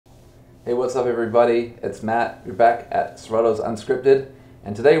Hey, what's up, everybody? It's Matt. You're back at Serato's Unscripted,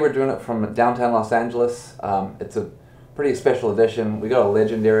 and today we're doing it from downtown Los Angeles. It's a pretty special edition. We got a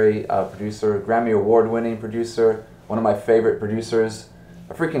legendary producer, Grammy Award-winning producer, one of my favorite producers,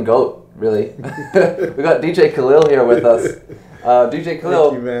 a freaking GOAT, really. We got DJ Khalil here with us. DJ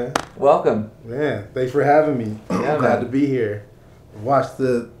Khalil, thank you, man. Welcome. Man, thanks for having me. Yeah, Glad to be here.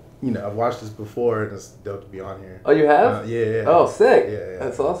 I've watched this before, and it's dope to be on here. Oh, you have? Yeah. Oh, sick. Yeah.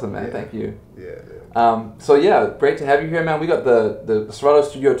 That's awesome, man. Yeah. Thank you. Yeah. So yeah, great to have you here, man. We got the Serato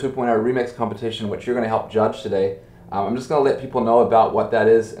Studio 2.0 remix competition, which you're going to help judge today. I'm just going to let people know about what that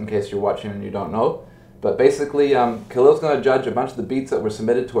is in case you're watching and you don't know. But basically, Khalil's going to judge a bunch of the beats that were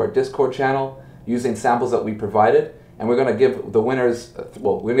submitted to our Discord channel using samples that we provided, and we're going to give the winners,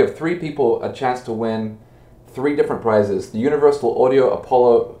 we're going to give 3 people a chance to win 3 different prizes. The Universal Audio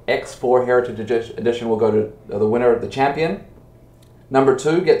Apollo X4 Heritage Edition will go to the winner, the champion. Number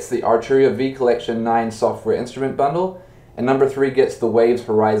 2 gets the Arturia V Collection 9 Software Instrument Bundle. And number 3 gets the Waves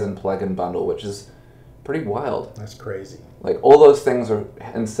Horizon Plugin Bundle, which is pretty wild. That's crazy. Like, all those things are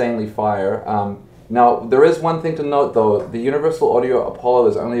insanely fire. Now, there is one thing to note, though. The Universal Audio Apollo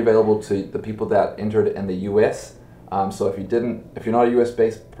is only available to the people that entered in the US. So if you're not a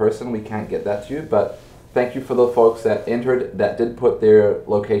US-based person, we can't get that to you. But thank you for the folks that entered, that did put their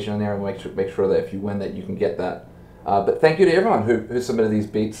location in there, and make sure that if you win that you can get that. But thank you to everyone who submitted these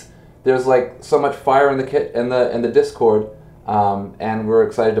beats. There's like so much fire in the kit in the Discord, and we're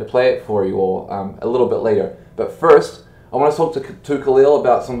excited to play it for you all a little bit later. But first, I want to talk to Khalil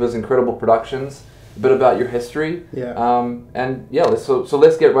about some of his incredible productions, a bit about your history. Yeah. And yeah, so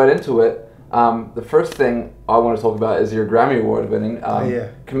let's get right into it. The first thing I want to talk about is your Grammy Award winning.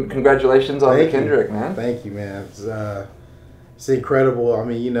 Yeah. Congratulations on the Kendrick, man. Thank you, man. It's incredible. I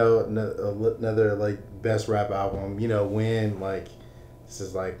mean, another like best rap album. This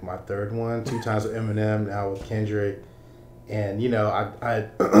is like my 3rd one. 2 times with Eminem, now with Kendrick. And I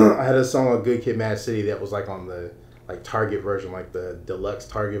I had a song on Good Kid, Mad City that was like on the like Target version, like the deluxe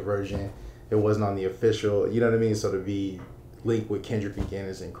Target version. It wasn't on the official. You know what I mean? So to be linked with Kendrick again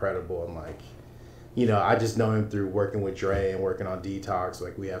is incredible. And like, I just know him through working with Dre and working on Detox.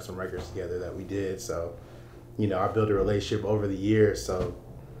 Like, we have some records together that we did. So, I built a relationship over the years. So,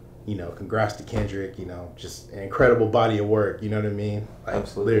 congrats to Kendrick. Just an incredible body of work. You know what I mean? Like,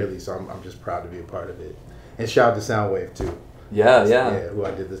 absolutely. Literally. So I'm just proud to be a part of it. And shout out to Soundwave too. Yeah. Who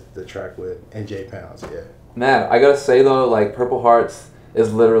I did the track with, and J Pounds. Yeah. Man, I gotta say though, like Purple Hearts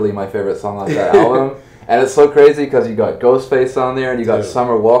is literally my favorite song on that album. And it's so crazy because you got Ghostface on there, and you got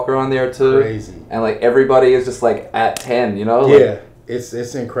Summer Walker on there too. Crazy. And like everybody is just like at 10, Yeah, Like,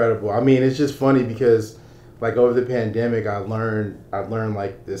 it's incredible. I mean, it's just funny because like over the pandemic, I learned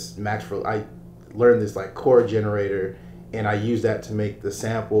like this I learned this like chord generator, and I used that to make the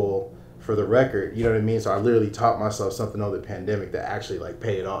sample for the record. You know what I mean? So I literally taught myself something over the pandemic that actually like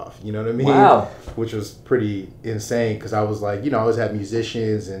paid off. You know what I mean? Wow. Which was pretty insane because I was like, I always had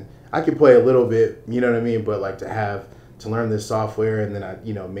musicians and I could play a little bit, you know what I mean? But like to learn this software, and then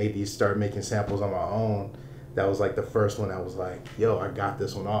I start making samples on my own. That was like the first one that was like, yo, I got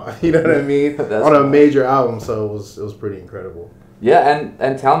this one off. You know what I mean? On a major album, so it was pretty incredible. Yeah,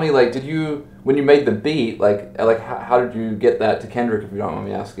 and tell me, like, when you made the beat, like how did you get that to Kendrick, if you don't mind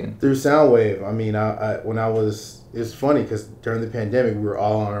me asking? Through Soundwave. I mean, it's funny because during the pandemic, we were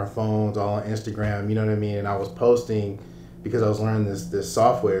all on our phones, all on Instagram, you know what I mean? And I was posting because I was learning this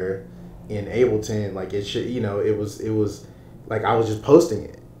software in Ableton. Like it was like I was just posting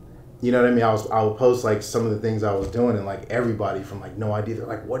it. You know what I mean? I would post like some of the things I was doing, and like everybody from like no idea, they're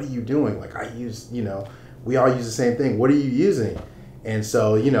like, what are you doing? Like I use, we all use the same thing. What are you using? And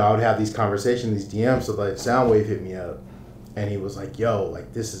so, I would have these conversations, these DMs. So like Soundwave hit me up, and he was like, yo,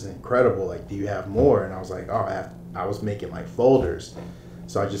 like this is incredible. Like, do you have more? And I was like, oh, I was making like folders.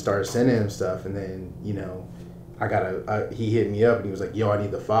 So I just started sending him stuff, and then, he hit me up and he was like, yo, I need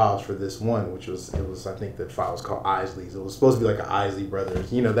the files for this one, it was I think the file was called Isley's. It was supposed to be like an Isley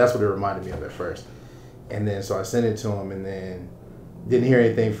Brothers. That's what it reminded me of at first. And then so I sent it to him, and then didn't hear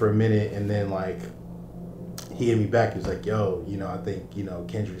anything for a minute, and then like he hit me back. He was like, yo, I think,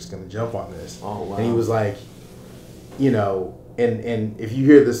 Kendrick's gonna jump on this. Oh, wow. And he was like, and if you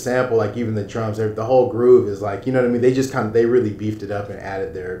hear the sample, like even the drums, the whole groove is like, you know what I mean? They just they really beefed it up and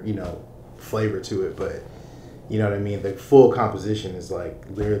added their, flavor to it. But you know what I mean? The full composition is like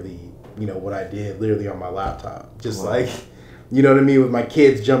literally, what I did literally on my laptop. Just like, you know what I mean? With my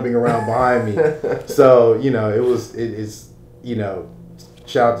kids jumping around behind me. So, it's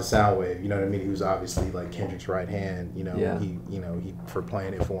shout out to Soundwave, you know what I mean? He was obviously like Kendrick's right hand, Yeah. he for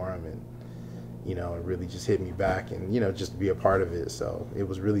playing it for him, and you know, it really just hit me back and, you know, just to be a part of it. So it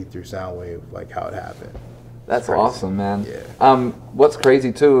was really through Soundwave, like how it happened. That's awesome, man. Yeah. What's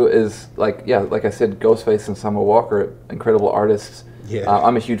crazy too is like I said, Ghostface and Summer Walker, incredible artists. Yeah.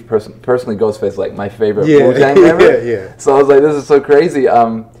 I'm a huge personally Ghostface, like my favorite Yeah. Wu-Tang member. Yeah. So I was like, this is so crazy.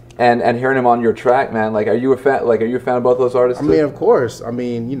 And hearing him on your track, man, like, are you a fan? Like, are you a fan of both those artists? I mean, of course. I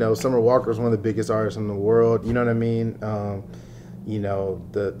mean, you know, Summer Walker is one of the biggest artists in the world. You know what I mean? You know,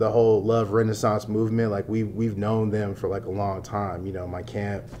 the whole Love Renaissance movement. Like we've known them for like a long time. You know, my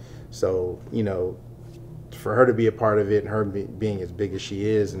camp. So you know, for her to be a part of it and her being as big as she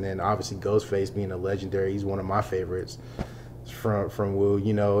is, and then obviously Ghostface being a legendary, he's one of my favorites from Wu.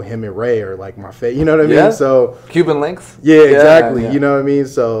 You know, him and Ray are like my favorite. You know what I mean? So Cuban Links. Yeah, exactly. Yeah. You know what I mean?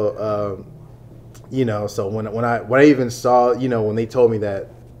 So you know, so when I even saw, you know, when they told me that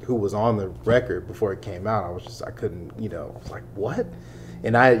who was on the record before it came out, I couldn't, you know, I was like, what?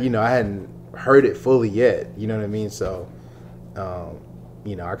 And I hadn't heard it fully yet. You know what I mean? So.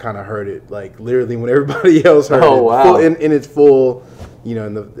 You know, I kind of heard it like literally when everybody else heard it. Wow. In its full, you know,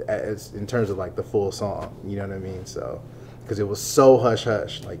 in terms of like the full song. You know what I mean? So, because it was so hush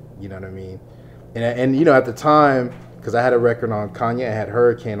hush, like, you know what I mean? And you know, at the time, because I had a record on Kanye, I had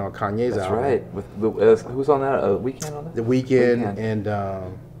Hurricane on Kanye's album. That's right. With who's on that? Weeknd on that? The Weeknd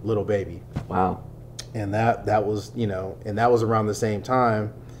and Little Baby. Wow. And that was, you know, and that was around the same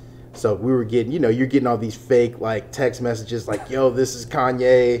time. So we were getting, you know, you're getting all these fake like text messages like, yo, this is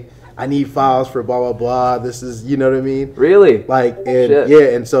Kanye. I need files for blah, blah, blah. This is, you know what I mean? Really? Like, and Shit.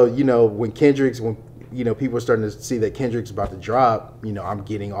 yeah. And so, you know, when you know, people are starting to see that Kendrick's about to drop, you know, I'm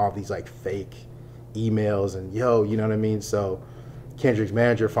getting all these like fake emails and yo, you know what I mean? So Kendrick's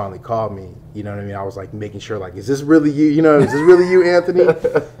manager finally called me, you know what I mean? I was like making sure like, is this really you? You know, is this really you, Anthony?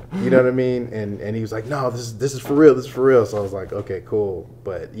 You know what I mean? And he was like, no, this is for real. This is for real. So I was like, okay, cool.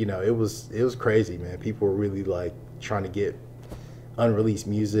 But you know, it was crazy, man. People were really like trying to get unreleased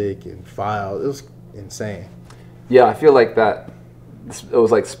music and files. It was insane. Yeah, I feel like that. It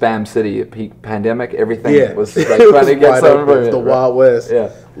was like Spam City at peak pandemic. Everything was like it trying to get something from it. The Wild West.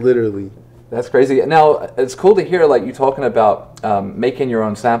 Yeah, literally. That's crazy. Now, it's cool to hear like you talking about making your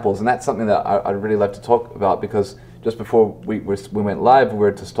own samples, and that's something that I'd really like to talk about because just before we went live, we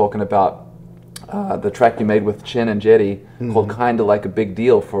were just talking about the track you made with Chin and Jetty called "Kinda Like a Big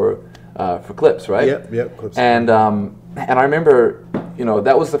Deal" for Clipse, right? Yep, Clipse. And I remember, you know,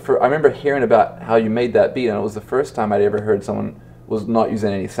 that was the first. I remember hearing about how you made that beat, and it was the first time I'd ever heard someone was not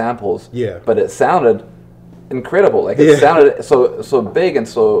using any samples. Yeah. But it sounded incredible. Like it sounded so big and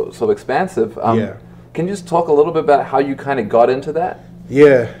so expansive. Can you just talk a little bit about how you kind of got into that?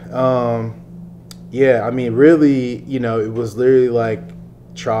 Yeah, I mean, really, you know, it was literally like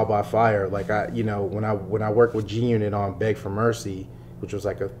trial by fire. Like you know, when I worked with G Unit on Beg for Mercy, which was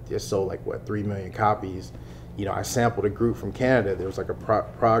like it sold like what 3 million copies. You know, I sampled a group from Canada. There was like a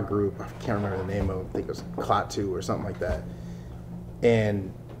prog group. I can't remember the name of it. I think it was Clot 2 or something like that.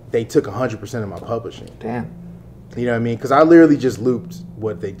 And they took 100% of my publishing. Damn. You know what I mean? Because I literally just looped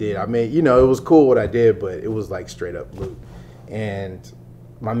what they did. I mean, you know, it was cool what I did, but it was like straight up loop. And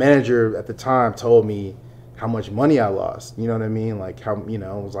my manager at the time told me how much money I lost. You know what I mean? Like how, you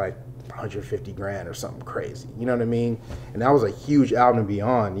know, it was like 150 grand or something crazy. You know what I mean? And that was a huge album to be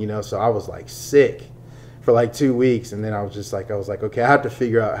on, you know? So I was like sick for like 2 weeks. And then I was like, okay, I have to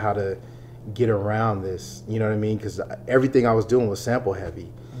figure out how to get around this. You know what I mean? Because everything I was doing was sample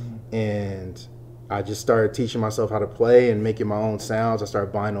heavy. And I just started teaching myself how to play and making my own sounds. I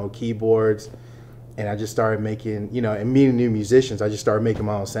started buying old keyboards, and I just started making, you know, and meeting new musicians. I just started making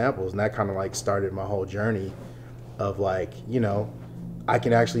my own samples, and that kind of like started my whole journey of like, you know, I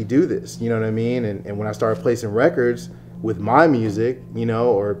can actually do this, you know what I mean? And when I started placing records with my music, you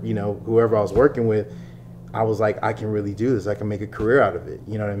know, or, you know, whoever I was working with, I was like, I can really do this. I can make a career out of it,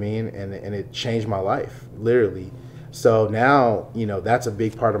 you know what I mean? And it changed my life, literally. So now, you know, that's a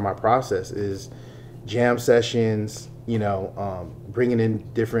big part of my process is jam sessions, you know, bringing in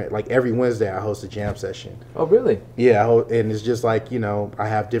different, like every Wednesday I host a jam session. Oh, really? Yeah, and it's just like, you know, I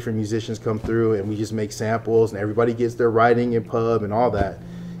have different musicians come through and we just make samples and everybody gets their writing in pub and all that.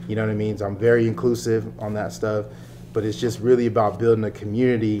 You know what I mean? So I'm very inclusive on that stuff, but it's just really about building a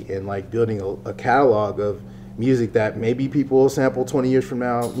community and like building a catalog of music that maybe people will sample 20 years from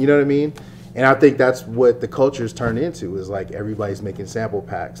now, you know what I mean? And I think that's what the culture's turned into is like everybody's making sample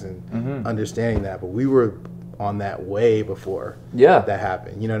packs and understanding that. But we were on that way before that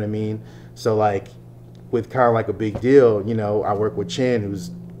happened. You know what I mean? So like with kind of like a big deal, you know, I work with Chin,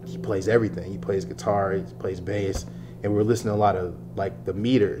 he plays everything. He plays guitar, he plays bass, and we were listening to a lot of like the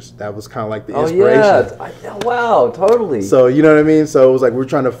Meters. That was kind of like the inspiration. Yeah, wow, totally. So you know what I mean. So it was like we're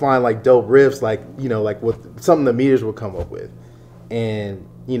trying to find like dope riffs, like you know, like with something the Meters would come up with, and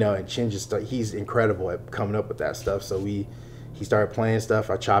you know, and Chin just he's incredible at coming up with that stuff. So he started playing stuff.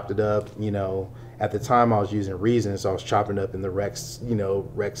 I chopped it up. You know, at the time I was using Reason, so I was chopping it up in the Rex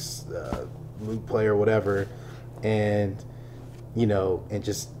loop player or whatever, and you know, and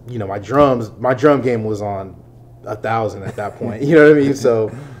just you know, my drum game was on 1,000 at that point. You know what I mean?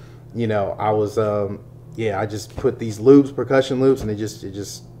 So, you know, I was I just put these loops, percussion loops, and it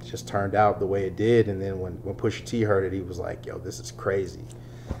just turned out the way it did. And then when Pusha T heard it, he was like, "Yo, this is crazy."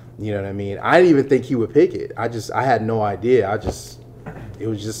 You know what I mean? I didn't even think he would pick it. I had no idea. It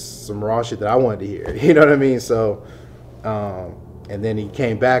was just some raw shit that I wanted to hear. You know what I mean? So, and then he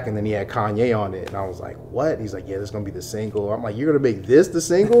came back, and then he had Kanye on it, and I was like, "What?" He's like, "Yeah, this is gonna be the single." I'm like, "You're gonna make this the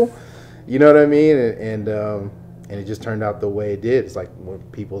single?" You know what I mean? And it just turned out the way it did. It's like one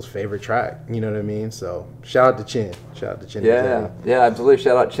of people's favorite track. You know what I mean? So shout out to Chin. Shout out to Chin. Yeah, absolutely.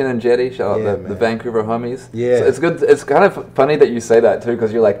 Shout out Chin and Jetty. Shout out the Vancouver homies. Yeah. So it's good. It's kind of funny that you say that too,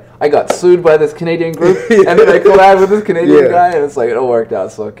 because you're like, I got sued by this Canadian group, and then I collab with this Canadian guy, and it's like, it all worked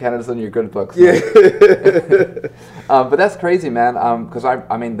out. So Canada's in your good books. Yeah. But that's crazy, man. Because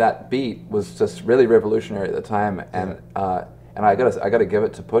I mean, that beat was just really revolutionary at the time, and I gotta give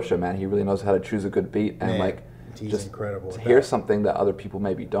it to Pusha, man. He really knows how to choose a good beat, and like. He's just incredible. Here's something that other people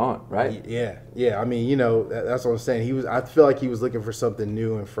maybe don't, right? Yeah. I mean, you know, that's what I'm saying. I feel like he was looking for something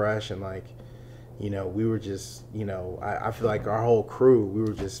new and fresh, and like, you know, we were just, you know, I feel like our whole crew, we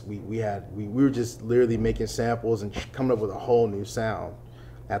were just, we were just literally making samples and coming up with a whole new sound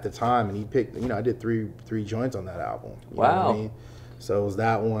at the time. And he picked, you know, I did three joints on that album. You know what I mean? So it was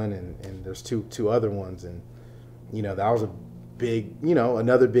that one, and there's two other ones, and you know, that was a big, you know,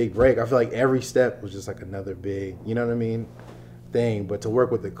 another big break. I feel like every step was just like another big, you know what I mean, thing. But to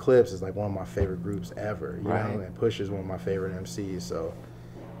work with the Clipse is like one of my favorite groups ever, you know, and Pusha's one of my favorite MCs. So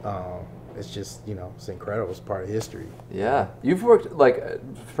it's just, you know, it's incredible. It's part of history. Yeah, you've worked like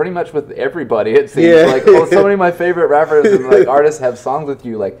pretty much with everybody. It seems like so many of my favorite rappers and like artists have songs with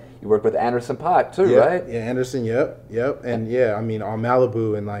you. Like you worked with Anderson .Paak too, right? Yeah, Anderson. Yep. And yeah, I mean on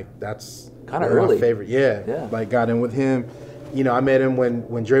Malibu, and like that's kind of early. My favorite. Yeah. Like got in with him. You know, I met him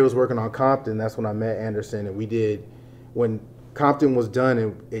when Dre was working on Compton. That's when I met Anderson, and we did, when Compton was done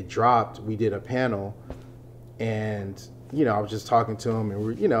and it dropped, we did a panel, and you know, I was just talking to him,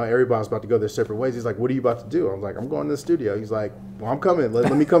 and you know, everybody was about to go their separate ways. He's like, "What are you about to do?" I was like, "I'm going to the studio." He's like, "Well, I'm coming.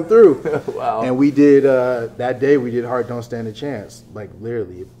 Let me come through." Wow. And we did that day. We did Heart Don't Stand a Chance, like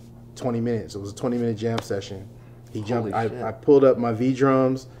literally 20 minutes. It was a 20-minute jam session. He jumped. I pulled up my V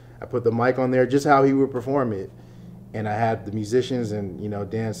drums. I put the mic on there, just how he would perform it. And I had the musicians and, you know,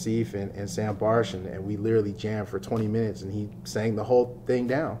 Dan Seif and Sam Barsh, and we literally jammed for 20 minutes, and he sang the whole thing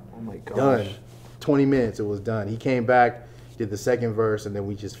down. Oh my gosh. Done. 20 minutes, it was done. He came back, did the second verse, and then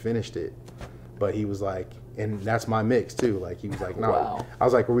we just finished it. But he was like, and that's my mix too. Like he was like, "No." Wow. I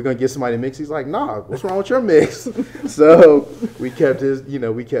was like, "Are we gonna get somebody to mix?" He's like, "Nah, what's wrong with your mix?" So we kept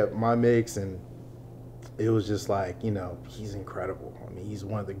we kept my mix, and it was just like, you know, he's incredible. I mean, he's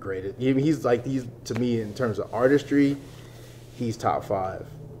one of the greatest. He's to me, in terms of artistry, he's top 5.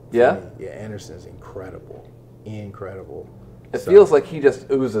 Yeah? Yeah, Anderson's incredible. It feels like he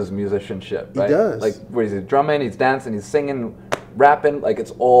just oozes musicianship, right? He does. Like, where he's drumming, he's dancing, he's singing, rapping, like,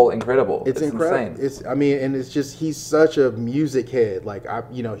 it's all incredible. It's incredible. Insane. And it's just, he's such a music head. Like,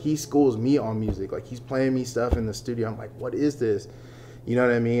 he schools me on music. Like, he's playing me stuff in the studio. I'm like, what is this? You know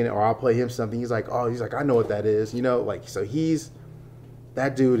what I mean? Or I'll play him something. He's like, I know what that is. You know, like, so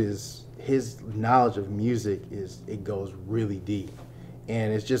that dude is, his knowledge of music it goes really deep.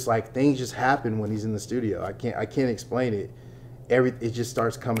 And it's just like, things just happen when he's in the studio. I can't explain it. It just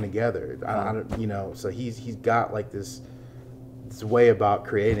starts coming together. I don't, you know, so he's got like this way about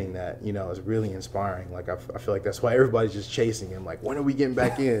creating that, you know, is really inspiring. Like, I feel like that's why everybody's just chasing him. Like, when are we getting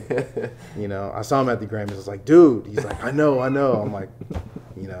back in? You know, I saw him at the Grammys. I was like, dude, he's like, I know. I'm like,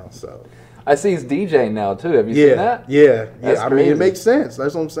 you know, so. I see he's DJing now too. Have you seen that? Yeah. That's I crazy. mean, it makes sense.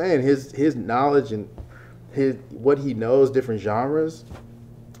 That's what I'm saying. His knowledge and what he knows, different genres,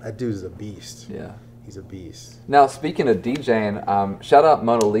 that dude is a beast. Yeah. He's a beast. Now, speaking of DJing, shout out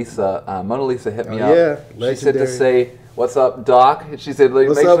Mona Lisa. Mona Lisa hit me up. Yeah, legendary. She said to say, "What's up, Doc?" She said, "Make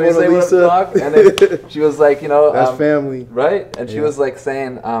what's sure up, you say what's up, Doc." And then she was like, you know, that's family, right? And she was like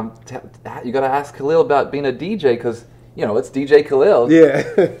saying, "You got to ask Khalil about being a DJ because you know it's DJ Khalil."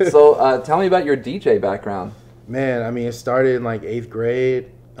 Yeah. So tell me about your DJ background. Man, I mean, it started in like 8th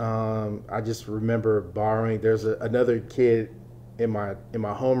grade. I just remember borrowing. There's another kid in my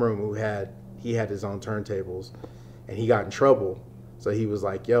homeroom who had his own turntables, and he got in trouble. So he was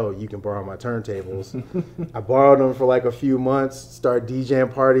like, yo, you can borrow my turntables. I borrowed them for like a few months, started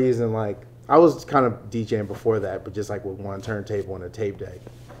DJing parties, and like, I was kind of DJing before that, but just like with one turntable and a tape deck.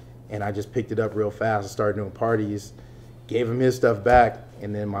 And I just picked it up real fast and started doing parties, gave him his stuff back,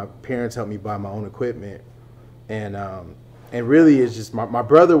 and then my parents helped me buy my own equipment. And really it's just, my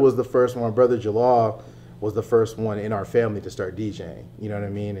brother was the first one, my brother Jalal was the first one in our family to start DJing, you know what I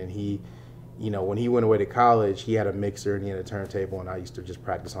mean? And he, you know, when he went away to college, he had a mixer and he had a turntable, and I used to just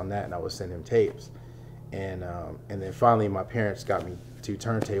practice on that, and I would send him tapes. And then finally my parents got me 2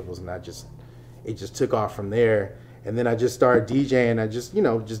 turntables, and it just took off from there. And then I just started DJing. I just, you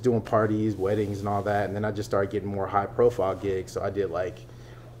know, just doing parties, weddings and all that. And then I just started getting more high profile gigs. So I did like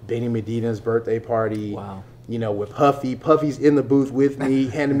Benny Medina's birthday party, wow, you know, with Puffy. Puffy's in the booth with me,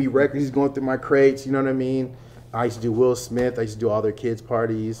 handing me records. He's going through my crates, you know what I mean? I used to do Will Smith. I used to do all their kids'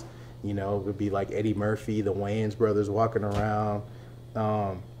 parties. You know, it would be like Eddie Murphy, the Wayans brothers walking around.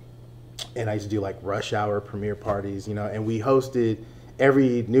 And I used to do like rush hour premiere parties, you know, and we hosted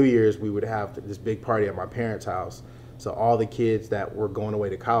every New Year's. We would have this big party at my parents' house. So all the kids that were going away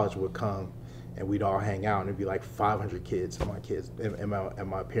to college would come, and we'd all hang out, and it'd be like 500 kids at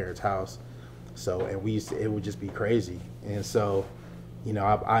my parents' house. So, and it would just be crazy. And so, you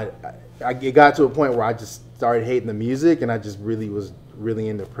know, it got to a point where I just started hating the music, and I just was really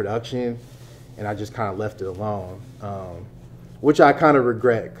into production, and I just kind of left it alone. Which I kind of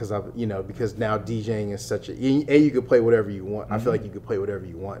regret, because now DJing is such you could play whatever you want. Mm-hmm. I feel like you could play whatever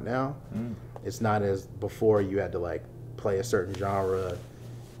you want now. Mm. It's not as before you had to like play a certain genre,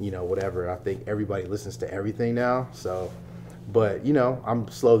 you know, whatever. I think everybody listens to everything now. So, but you know, I'm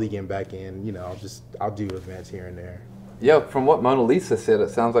slowly getting back in. You know, I'll do events here and there. Yeah, from what Mona Lisa said, it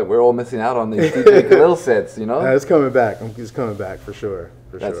sounds like we're all missing out on these DJ Khalil sets. You know, it's coming back. It's coming back for sure.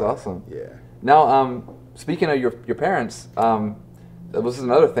 That's awesome. Yeah. Now, speaking of your parents, this is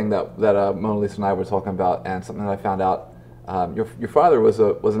another thing that Mona Lisa and I were talking about, and something that I found out. Your father was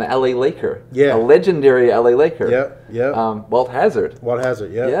an LA Laker, a legendary LA Laker. Yep. Walt Hazzard.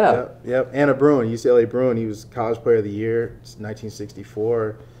 Yep. Anna Bruin, UCLA Bruin. He was College Player of the Year. It's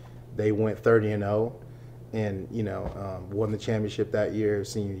 1964. They went 30-0, and you know, won the championship that year,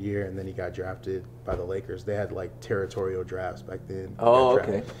 senior year, and then he got drafted by the Lakers. They had like territorial drafts back then. Oh,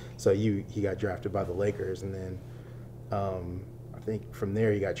 okay. So he got drafted by the Lakers, and then I think from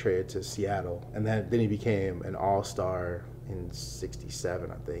there he got traded to Seattle, and then he became an All-Star in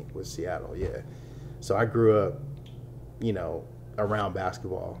 '67, I think, with Seattle. Yeah. So I grew up, you know, around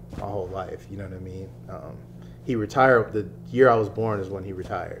basketball my whole life. You know what I mean? He retired the year I was born is when he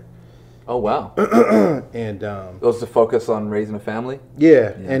retired. Oh wow! And was the focus on raising a family? Yeah.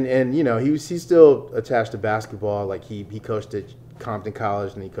 And you know, he's still attached to basketball. Like he coached at Compton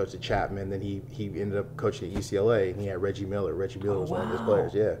College, and he coached at Chapman. Then he ended up coaching at UCLA, and he had Reggie Miller. Reggie Miller was one of his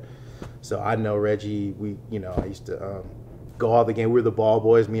players. Yeah. So I know Reggie. I used to go all the games. We were the ball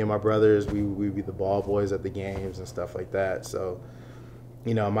boys. Me and my brothers. We'd be the ball boys at the games and stuff like that. So,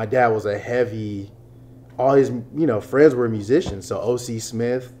 you know, my dad was a heavy. All his friends were musicians. So O.C.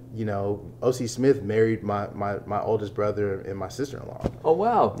 Smith. You know, O.C. Smith married my oldest brother and my sister-in-law. Oh,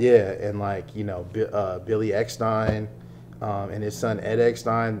 wow. Yeah, and like, you know, Billy Eckstein and his son Ed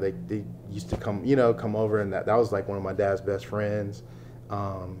Eckstein, they used to come over, and that was like one of my dad's best friends.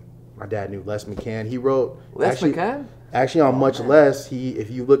 My dad knew Les McCann. He wrote... McCann? Actually, on Much Less,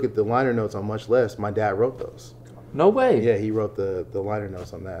 if you look at the liner notes on Much Less, my dad wrote those. No way. Yeah, he wrote the liner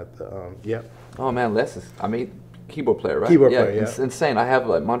notes on that. Yep. Oh, man, Les is... keyboard player, right? Keyboard player, yeah. It's insane. I have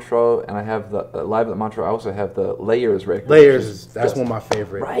like Montreux, and I have the Live at Montreux. I also have the Layers record. That's one of my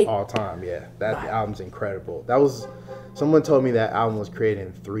favorite all time. Yeah, that album's incredible. Someone told me that album was created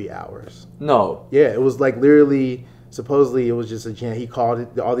in 3 hours. No. Yeah, it was like literally. Supposedly, it was just a jam. He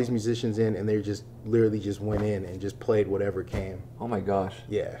called all these musicians in, and they just literally just went in and just played whatever came. Oh my gosh.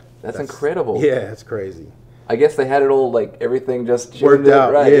 Yeah, that's incredible. Yeah, it's crazy. I guess they had it all, like, everything just worked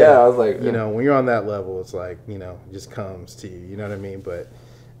out, right? Yeah, I was like... You know, when you're on that level, it's like, you know, it just comes to you, you know what I mean? But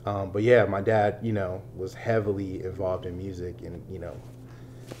yeah, my dad, you know, was heavily involved in music, and, you know,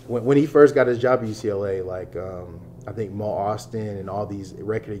 when he first got his job at UCLA, like, I think Mo Austin and all these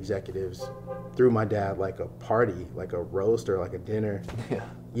record executives threw my dad, like, a party, like a roast or, like, a dinner. Yeah.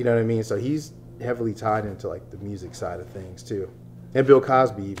 You know what I mean? So he's heavily tied into, like, the music side of things, too. And Bill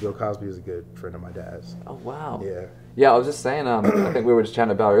Cosby. Bill Cosby was a good friend of my dad's. Oh, wow. Yeah. Yeah, I was just saying, I think we were just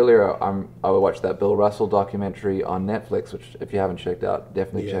chatting about earlier, I watched that Bill Russell documentary on Netflix, which if you haven't checked out,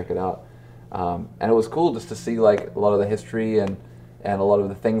 definitely check it out. And it was cool just to see like a lot of the history and a lot of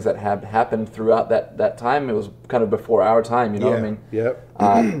the things that had happened throughout that time. It was kind of before our time, you know what I mean? Yep.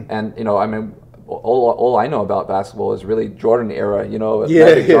 And, you know, I mean, all I know about basketball is really Jordan era, Yeah,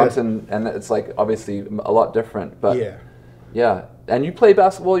 Magic yeah. Johnson, and it's like obviously a lot different. But Yeah. yeah. And you play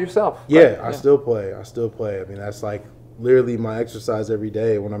basketball yourself? Right? Yeah, I still play. I mean, that's like literally my exercise every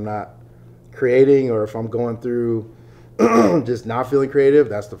day when I'm not creating, or if I'm going through just not feeling creative.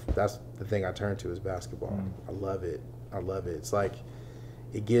 That's the thing I turn to is basketball. I love it. It's like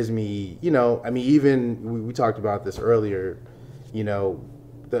it gives me, I mean, even we talked about this earlier.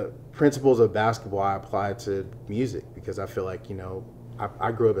 The principles of basketball I apply to music because I feel like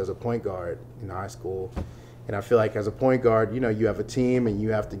I grew up as a point guard in high school. And I feel like as a point guard, you have a team and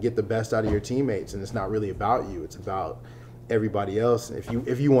you have to get the best out of your teammates, and it's not really about you. It's about everybody else. If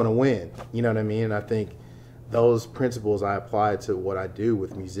you want to win, you know what I mean? And I think those principles I apply to what I do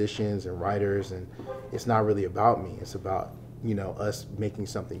with musicians and writers, and it's not really about me. It's about, us making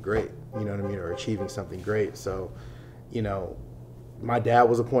something great, you know what I mean, or achieving something great. So, my dad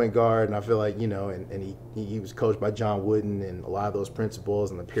was a point guard, and I feel like, and he was coached by John Wooden, and a lot of those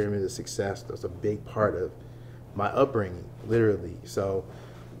principles and the pyramid of success, that's a big part of my upbringing, literally. So,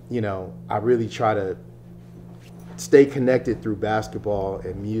 I really try to stay connected through basketball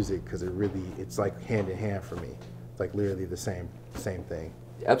and music because it's like hand in hand for me. It's like literally the same thing.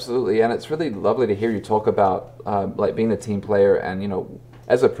 Absolutely, and it's really lovely to hear you talk about like being a team player and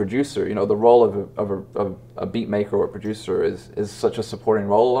as a producer, the role of a beat maker or a producer is such a supporting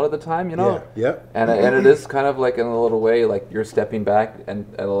role a lot of the time, Yeah. And it is kind of like in a little way like you're stepping back and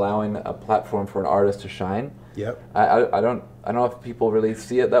allowing a platform for an artist to shine. Yep. I don't know if people really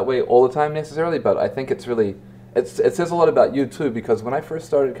see it that way all the time necessarily, but I think it's really it says a lot about you too, because when I first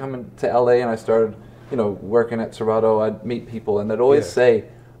started coming to LA and I started working at Serato, I'd meet people and they'd always say,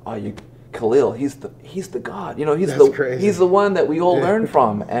 "Oh, Khalil, he's the god, he's the one that we all learn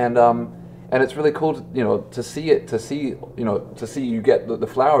from," and it's really cool to see you get the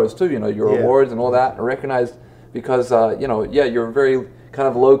flowers too, your awards and all that recognized because you're very kind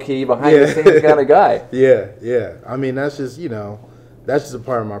of low key behind the scenes kind of guy. Yeah. I mean, that's just a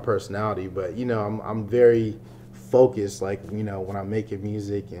part of my personality, but I'm very focused, like when I'm making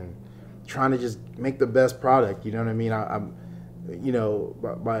music and trying to just make the best product. You know what I mean? I'm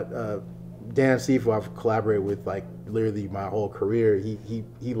Dan Sifu, I've collaborated with like literally my whole career.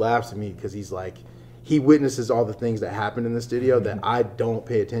 He laughs at me because he's like, he witnesses all the things that happen in the studio that I don't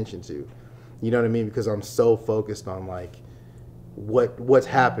pay attention to. You know what I mean? Because I'm so focused on like what's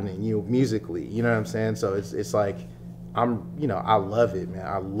happening, musically. You know what I'm saying? So it's like I love it, man.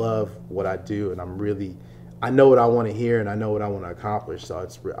 I love what I do, and I know what I want to hear and I know what I want to accomplish. So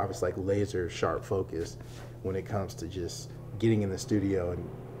I was like laser sharp focused when it comes to just getting in the studio and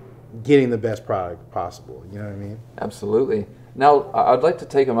getting the best product possible. You know what I mean? Absolutely. Now, I'd like to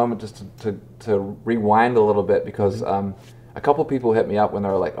take a moment just to rewind a little bit because a couple people hit me up when they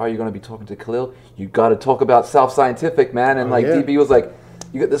were like, "Oh, you're going to be talking to Khalil? You got to talk about Self Scientific, man." And DB was like,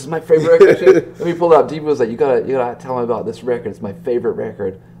 "This is my favorite record." Let me pull it up. DB was like, "You gotta tell him about this record. It's my favorite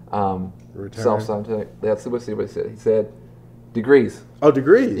record." Self Scientific. Let's see what he said. He said, "Degrees." Oh,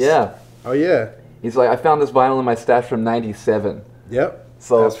 Degrees. Yeah. Oh, yeah. He's like, "I found this vinyl in my stash from '97." Yep.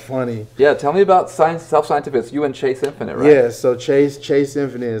 So that's funny. Yeah, tell me about Self Scientific. It's you and Chase Infinite, right? Yeah, so Chase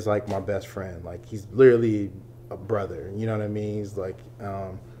Infinite is like my best friend. Like he's literally a brother. You know what I mean? He's like,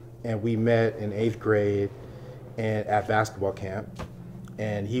 and we met in 8th grade and at basketball camp,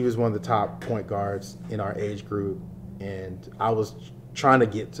 and he was one of the top point guards in our age group, and I was trying to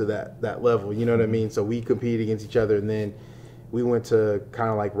get to that level. You know what I mean? So we competed against each other, and then we went to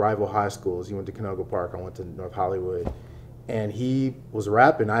kind of like rival high schools. He went to Canoga Park. I went to North Hollywood. And he was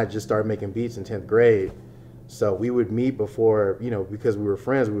rapping. I had just started making beats in 10th grade. So we would meet before, because we were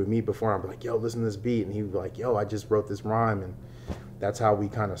friends, we would meet before. I'd be like, "Yo, listen to this beat." And he would be like, "Yo, I just wrote this rhyme." And that's how we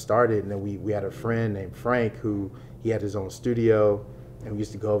kind of started. And then we had a friend named Frank who he had his own studio. And we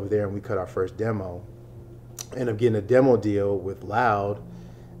used to go over there and we cut our first demo. Ended up getting a demo deal with Loud.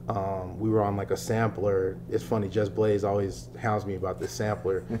 We were on like a sampler. It's funny, Just Blaze always hounds me about this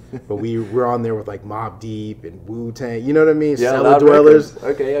sampler, but we were on there with like Mobb Deep and Wu-Tang, you know what I mean? Yeah, Cellar Dwellers.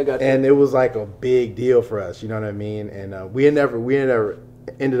 Records. Okay, I got you. And it was like a big deal for us, you know what I mean? And we ended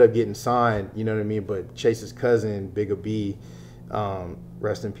up getting signed, you know what I mean? But Chase's cousin, Bigga B,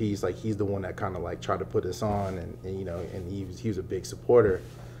 rest in peace, like he's the one that kind of like tried to put us on, and he was a big supporter.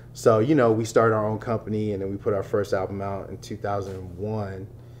 So, we started our own company, and then we put our first album out in 2001.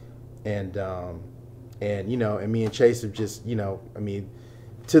 And me and Chase have just,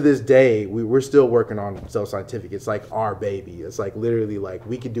 to this day, we're still working on Self Scientific. It's like our baby. It's like literally like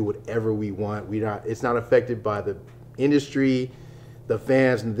we can do whatever we want. It's not affected by the industry, the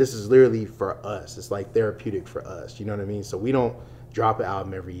fans, and this is literally for us. It's like therapeutic for us. You know what I mean? So we don't drop an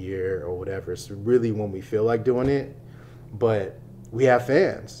album every year or whatever. It's really when we feel like doing it. But we have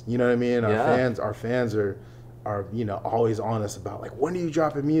fans, you know what I mean? Our fans are always on us about like, when are you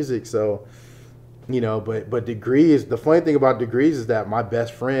dropping music? So, but Degrees, the funny thing about Degrees is that my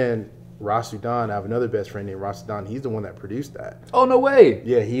best friend, Rasudan, I have another best friend named Rasudan, he's the one that produced that. Oh, no way.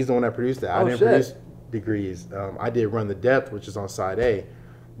 Yeah, he's the one that produced that. I didn't produce Degrees. I did Run the Depth, which is on side A.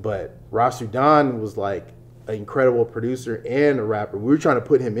 But Rasudan was like an incredible producer and a rapper. We were trying to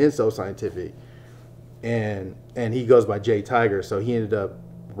put him in So Scientific. And he goes by J Tiger, so he ended up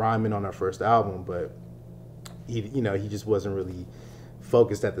rhyming on our first album, but he just wasn't really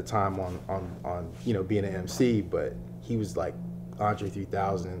focused at the time on being an MC, but he was like Andre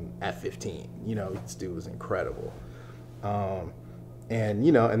 3000 at 15. This dude was incredible.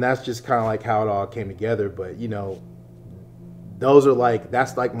 And that's just kind of like how it all came together. But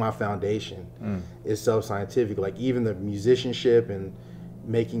that's like my foundation is So Scientific. Like even the musicianship and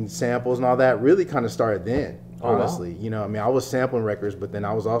making samples and all that really kind of started then, honestly. Wow. I was sampling records, but then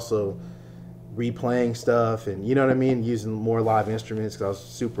I was also replaying stuff and using more live instruments because I was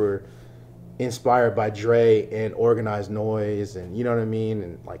super inspired by Dre and Organized Noise and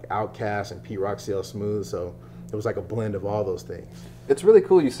and like Outkast and Pete Rock CL Smooth. So it was like a blend of all those things. It's really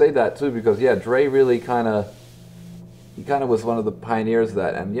cool you say that too, because Dre really kind of was one of the pioneers of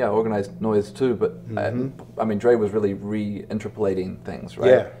that, and Organized Noise too. But Dre was really re-interpolating things,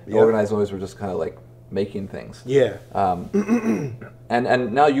 right? Yeah. Organized Noise were just kind of like making things. Yeah.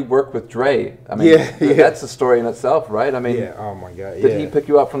 And now you work with Dre. That's a story in itself, right? Oh my God. Did he pick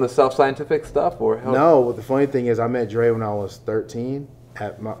you up from the Self-Scientific stuff, or how? No. Well, the funny thing is, I met Dre when I was 13.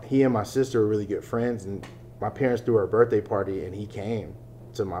 He and my sister were really good friends, and my parents threw her birthday party, and he came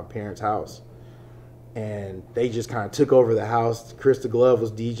to my parents' house. And they just kind of took over the house. Chris the Glove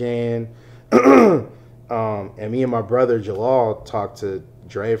was DJing. And me and my brother Jalal talked to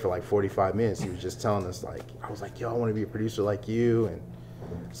Dre for like 45 minutes. He was just telling us, like, I was like, yo, I want to be a producer like you. And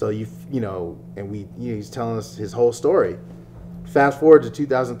so he's telling us his whole story. Fast forward to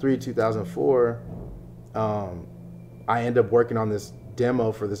 2003, 2004, I end up working on this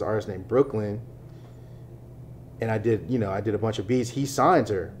demo for this artist named Brooklyn. And I did a bunch of beats. He signed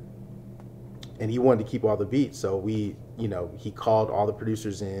her. And he wanted to keep all the beats. So he called all the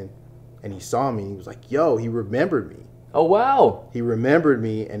producers in and he saw me. And he was like, yo, he remembered me. Oh, wow. He remembered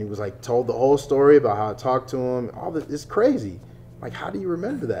me and he was like, told the whole story about how I talked to him. All this, it's crazy. Like, how do you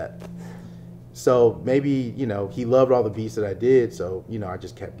remember that? So maybe, he loved all the beats that I did. So, I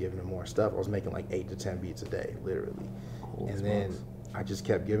just kept giving him more stuff. I was making like 8 to 10 beats a day, literally. Then I just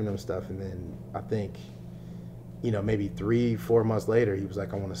kept giving him stuff. And then I think, maybe 3-4 months later, he was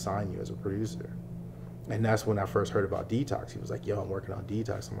like, I want to sign you as a producer. And that's when I first heard about Detox. He was like, yo, I'm working on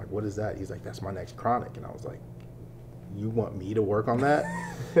Detox. I'm like, what is that? He's like, that's my next Chronic. And I was like, you want me to work on that?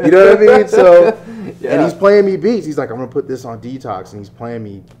 You know what I mean? So, and he's playing me beats. He's like, I'm going to put this on Detox. And he's playing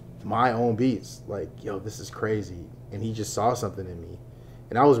me my own beats. Like, yo, this is crazy. And he just saw something in me.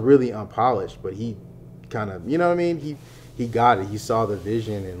 And I was really unpolished, but he kind of, he got it. He saw the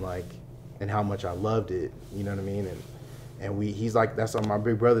vision and how much I loved it, you know what I mean? And he's like, that's my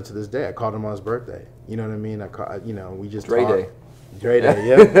big brother to this day. I called him on his birthday, you know what I mean? We just Dre talked. Day. Dre Day,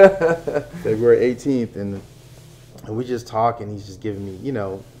 yeah. February 18th, and we just talk, and he's just giving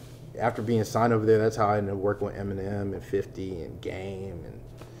me, after being signed over there, that's how I ended up working with Eminem and 50 and Game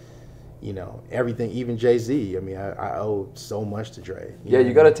and, everything, even Jay-Z. I owe so much to Dre.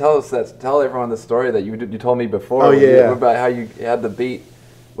 You got to tell everyone the story that you told me before. Oh, yeah. About how you had the beat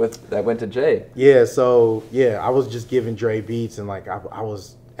that went to Jay. Yeah, so I was just giving Dre beats, and like I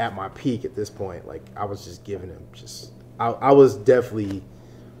was at my peak at this point. Like I was just giving him I was definitely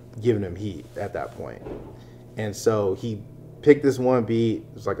giving him heat at that point. And so he picked this one beat.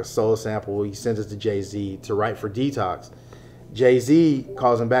 It was like a soul sample. He sends it to Jay-Z to write for Detox. Jay-Z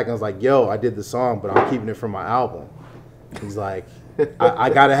calls him back and was like, yo, I did the song, but I'm keeping it from my album. He's like, I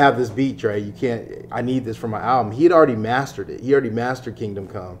gotta have this beat, Dre. You can't. I need this for my album. He had already mastered it. He already mastered Kingdom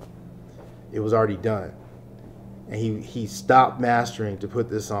Come. It was already done, and he stopped mastering to put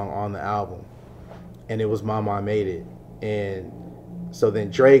this song on the album, and it was Mama I Made It. And so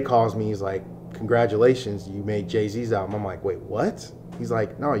then Dre calls me. He's like, congratulations, you made Jay-Z's album. I'm like, wait, what? He's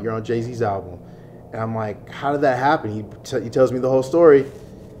like, no, you're on Jay-Z's album. And I'm like, how did that happen? He tells me the whole story.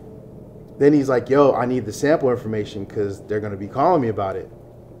 Then he's like, yo, I need the sample information because they're going to be calling me about it.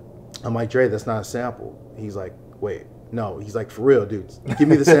 I'm like, Dre, that's not a sample. He's like, wait, no. He's like, for real, dude, give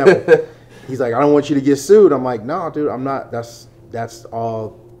me the sample. He's like, I don't want you to get sued. I'm like, no, dude, I'm not. Those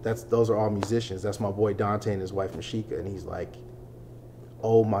are all musicians. That's my boy Dante and his wife Mashika. And he's like,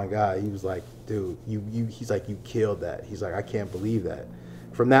 oh my God. He was like, dude, he's like, you killed that. He's like, I can't believe that.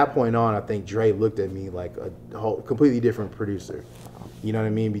 From that point on, I think Dre looked at me like a whole completely different producer. You know what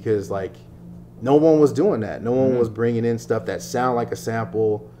I mean? Because like no one was doing that. No one was bringing in stuff that sounded like a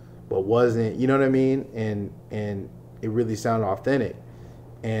sample but wasn't, you know what I mean? And it really sounded authentic.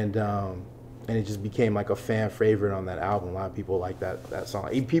 And it just became like a fan favorite on that album. A lot of people like that song.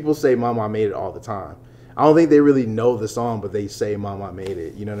 People say Mama I Made It all the time. I don't think they really know the song, but they say Mama I Made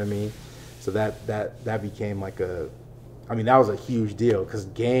It, you know what I mean? So that became like that was a huge deal because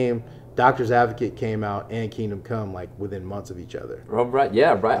Game, Doctor's Advocate came out and Kingdom Come like within months of each other. Oh, right,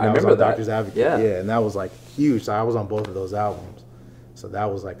 yeah, right. I remember that. Doctor's Advocate, yeah, and that was like huge. So I was on both of those albums. So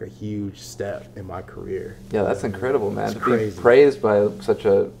that was like a huge step in my career. Yeah, that's incredible, man. It's to crazy. Be praised by such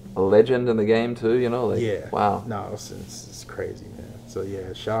a legend in the game too, you know? Like, yeah. Wow. No, it's crazy, man. So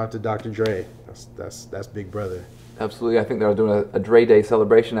yeah, shout out to Dr. Dre. That's Big Brother. Absolutely. I think they're doing a Dre Day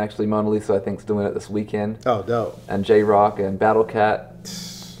celebration, actually. Mona Lisa, I think, is doing it this weekend. Oh, dope. And J-Rock and Battle Cat.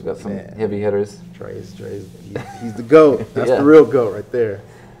 We've got some heavy hitters. Dre's he's the GOAT. That's the real GOAT right there.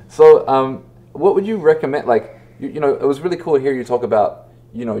 So what would you recommend? Like, you know, it was really cool to hear you talk about,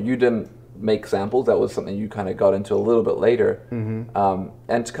 you know, you didn't make samples. That was something you kind of got into a little bit later. Mm-hmm.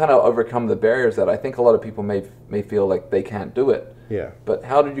 And to kind of overcome the barriers that I think a lot of people may feel like they can't do it. Yeah. But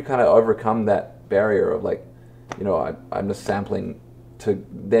how did you kind of overcome that barrier of like, you know, I'm just sampling to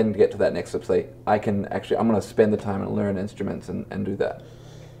then get to that next step, say, I'm going to spend the time and learn instruments and do that?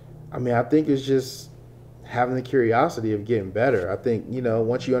 I mean, I think it's just having the curiosity of getting better. I think, you know,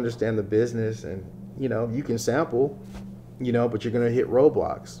 once you understand the business and, you know, you can sample, you know, but you're going to hit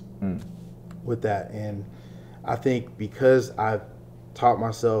roadblocks with that. And I think because I've taught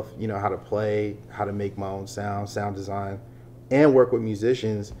myself, you know, how to play, how to make my own sound design, and work with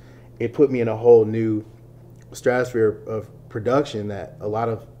musicians, it put me in a whole new stratosphere of production that a lot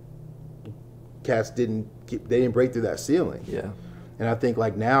of cats didn't break through that ceiling. Yeah. And I think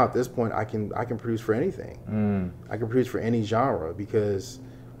like now at this point I can produce for anything. I can produce for any genre because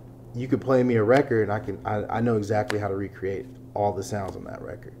you could play me a record and I know exactly how to recreate all the sounds on that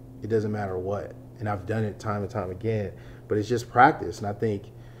record. It doesn't matter what. And I've done it time and time again, but it's just practice. And I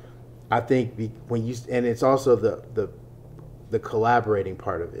think when you, and it's also the collaborating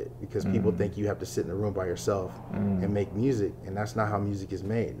part of it, because people think you have to sit in a room by yourself and make music, and that's not how music is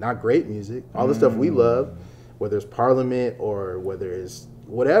made. Not great music. All the stuff we love, whether it's Parliament or whether it's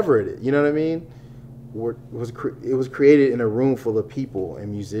whatever it is, you know what I mean? It was created in a room full of people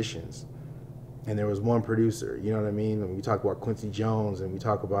and musicians, and there was one producer, you know what I mean? And we talk about Quincy Jones and we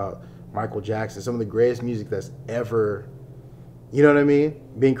talk about Michael Jackson, some of the greatest music that's ever, you know what I mean,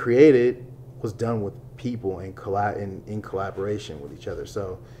 being created was done with people and in collaboration with each other.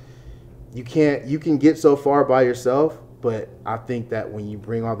 So you can get so far by yourself, but I think that when you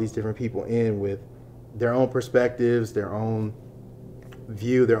bring all these different people in with their own perspectives, their own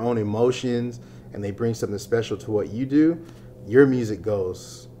view, their own emotions, and they bring something special to what you do, your music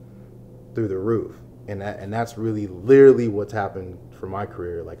goes through the roof. And that's really literally what's happened for my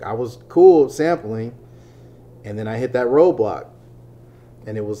career. Like, I was cool sampling, and then I hit that roadblock.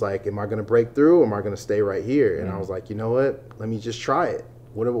 And it was like, am I going to break through or am I going to stay right here? And I was like, you know what? Let me just try it.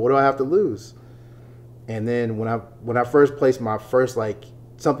 What do I have to lose? And then when I first placed my first, like,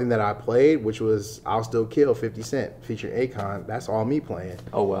 something that I played, which was I'll Still Kill 50 Cent featuring Akon, that's all me playing.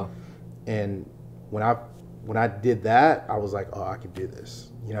 Oh, wow. And when I did that, I was like, oh, I can do this.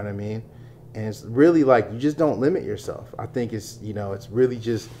 You know what I mean? And it's really like, you just don't limit yourself. I think it's, you know, it's really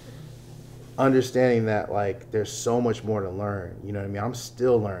just understanding that, like, there's so much more to learn. You know what I mean? I'm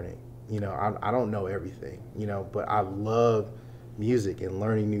still learning. You know, I don't know everything, you know, but I love music and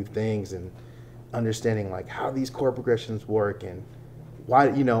learning new things and understanding, like, how these chord progressions work and why,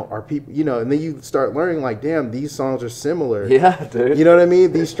 you know, are people, you know, and then you start learning, like, damn, these songs are similar. Yeah, dude. You know what I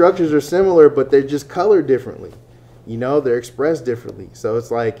mean? These structures are similar, but they're just colored differently. You know, they're expressed differently. So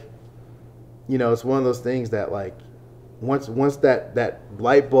it's like, you know, it's one of those things that, like, once that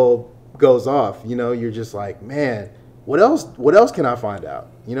light bulb goes off, you know, you're just like, man, what else can I find out?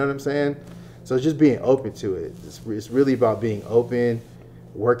 You know what I'm saying? So it's just being open to it. It's really about being open,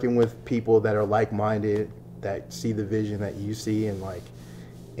 working with people that are like-minded, that see the vision that you see, and like,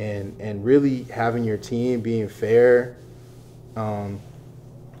 and really having your team being fair. All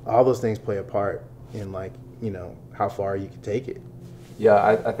those things play a part in, like, you know, how far you can take it.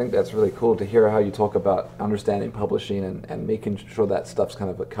 Yeah, I think that's really cool to hear how you talk about understanding publishing and making sure that stuff's kind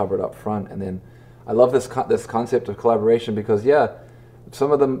of covered up front. And then I love this concept of collaboration because, yeah,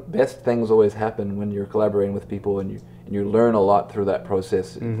 some of the best things always happen when you're collaborating with people and you learn a lot through that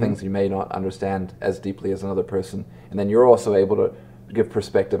process, things you may not understand as deeply as another person. And then you're also able to give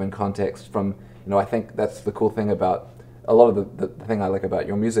perspective and context from, I think that's the cool thing about a lot of the thing I like about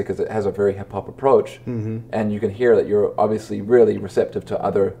your music is it has a very hip hop approach, and you can hear that you're obviously really receptive to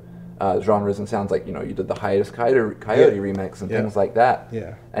other genres and sounds, like, you did the Hiatus Coyote remix and things like that.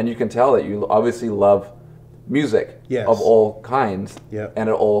 Yeah. And you can tell that you obviously love music of all kinds. Yeah.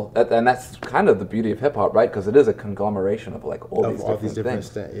 And that's kind of the beauty of hip hop, right? Because it is a conglomeration of like all these different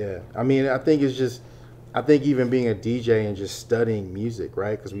things. Yeah. I mean, I think it's just, I think even being a DJ and just studying music,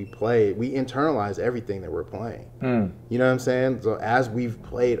 right? Because we internalize everything that we're playing. You know what I'm saying? So as we've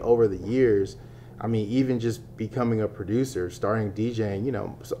played over the years, I mean, even just becoming a producer, starting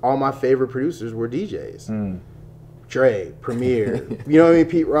DJing, so all my favorite producers were DJs. Dre, Premier, you know what I mean?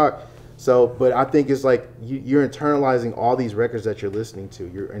 Pete Rock. So, but I think it's like you're internalizing all these records that you're listening to.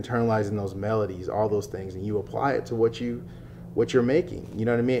 You're internalizing those melodies, all those things, and you apply it to what you're making. You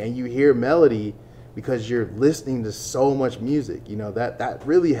know what I mean? And you hear melody because you're listening to so much music. That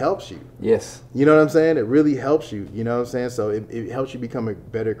really helps you. Yes. You know what I'm saying? It really helps you. You know what I'm saying? So it helps you become a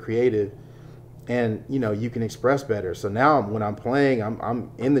better creative, and you can express better. So now when I'm playing, I'm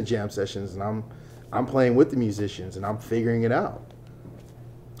in the jam sessions and I'm playing with the musicians and I'm figuring it out.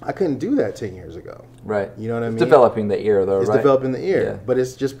 I couldn't do that 10 years ago. Right. You know what I mean? Developing the ear, though, right? It's developing the ear. Yeah. But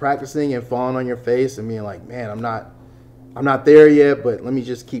it's just practicing and falling on your face and being like, man, I'm not there yet, but let me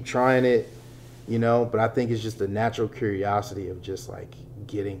just keep trying it, But I think it's just a natural curiosity of just like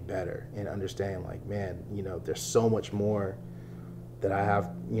getting better and understanding like, man, there's so much more that I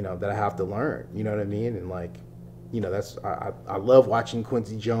have to learn. You know what I mean? And like, that's I love watching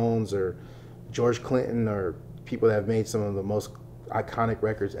Quincy Jones or George Clinton or people that have made some of the most iconic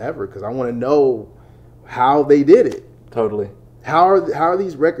records ever, because I want to know how they did it. Totally. How are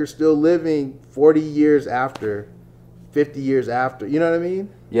these records still living 40 years after, 50 years after? You know what I mean?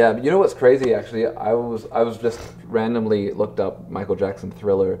 Yeah. You know what's crazy? Actually, I was just randomly looked up Michael Jackson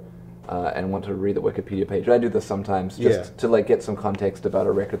Thriller, and went to read the Wikipedia page. I do this sometimes just to like get some context about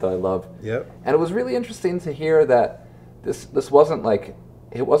a record that I love. Yep. And it was really interesting to hear that this wasn't like.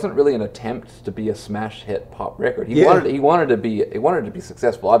 It wasn't really an attempt to be a smash hit pop record. He wanted to be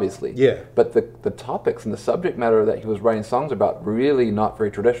successful, obviously. Yeah. But the topics and the subject matter that he was writing songs about really not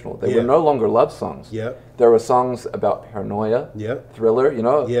very traditional. They were no longer love songs. Yep. There were songs about paranoia. Yep. Thriller.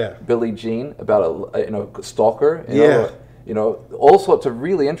 Billie Jean, about a stalker. All sorts of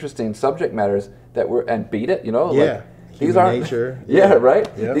really interesting subject matters that were, and Beat It. Like, these aren't nature. Yeah. Right.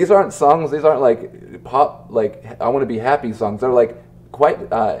 Yep. These aren't songs. These aren't like pop. Like I want to be happy songs. They're like quite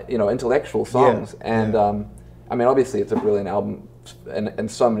intellectual songs, and I mean, obviously it's a brilliant album in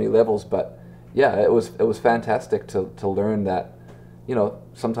so many levels, but yeah, it was fantastic to learn that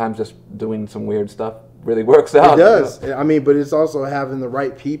sometimes just doing some weird stuff really works out. It does. I mean, but it's also having the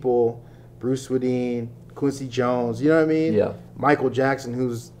right people, Bruce Swedien, Quincy Jones, you know what I mean? Yeah. Michael Jackson,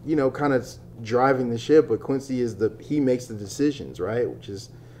 who's kind of driving the ship, but Quincy he makes the decisions, right?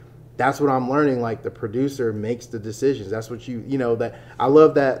 That's what I'm learning. Like the producer makes the decisions. That's what that I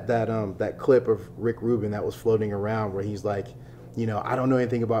love that clip of Rick Rubin that was floating around where he's like, I don't know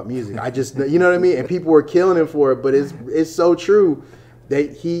anything about music. I just, you know what I mean? And people were killing him for it, but it's so true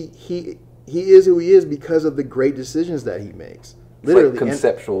that he is who he is because of the great decisions that he makes. Literally, like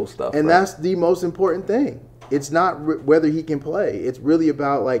conceptual stuff. And that's the most important thing. It's not whether he can play. It's really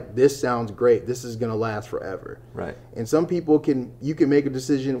about like, this sounds great. This is gonna last forever. Right. And some people you can make a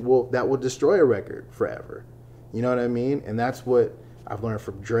decision that will destroy a record forever. You know what I mean? And that's what I've learned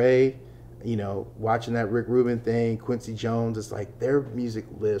from Dre. Watching that Rick Rubin thing, Quincy Jones. It's like their music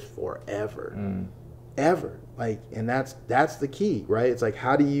lives forever, ever. Like, and that's the key, right? It's like,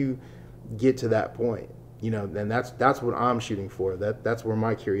 how do you get to that point? And that's what I'm shooting for. That's where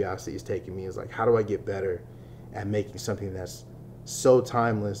my curiosity is taking me. Is like, how do I get better at making something that's so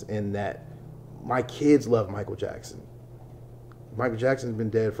timeless, and that my kids love Michael Jackson. Michael Jackson's been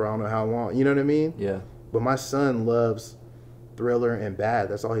dead for I don't know how long. You know what I mean? Yeah. But my son loves Thriller and Bad.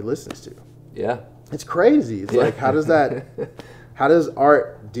 That's all he listens to. Yeah. It's crazy. It's like, how does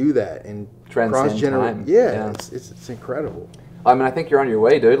art do that and transcend time? Yeah. It's incredible. I mean, I think you're on your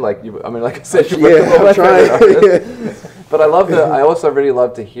way, dude. Like I said, I'm trying. But I also really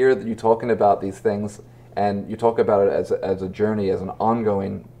love to hear that you talking about these things, and you talk about it as a journey, as an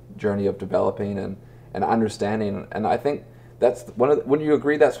ongoing journey of developing and understanding. And I think that's wouldn't you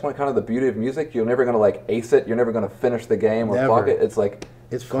agree that's kind of the beauty of music? You're never going to like ace it. You're never going to finish the game or clock it. It's like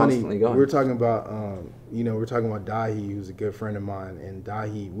it's constantly going. We were talking about Dahi, who's a good friend of mine, and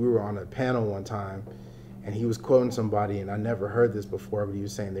Dahi. We were on a panel one time. And he was quoting somebody, and I never heard this before, but he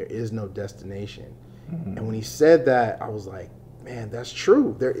was saying there is no destination. Mm-hmm. And when he said that, I was like, man, that's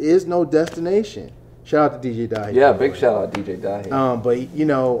true. There is no destination. Shout out to DJ Dahi. Yeah, big shout out DJ Dahi. But you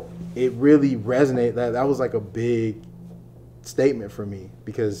know, it really resonated. That was like a big statement for me,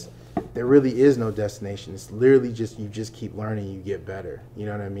 because there really is no destination. It's literally just, you just keep learning, you get better. You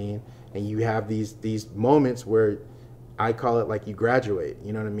know what I mean? And you have these moments where I call it like you graduate.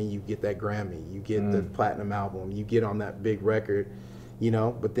 You know what I mean? You get that Grammy, you get the platinum album, you get on that big record, you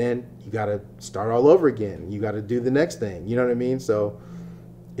know, but then you got to start all over again. You got to do the next thing. You know what I mean? So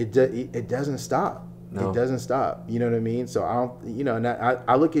it doesn't stop. No. It doesn't stop. You know what I mean? So I don't, you know, and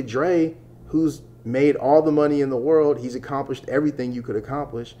I look at Dre, who's made all the money in the world. He's accomplished everything you could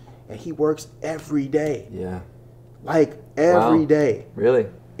accomplish, and he works every day. Yeah. Like every day. Really?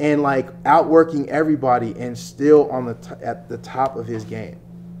 And like outworking everybody, and still on at the top of his game.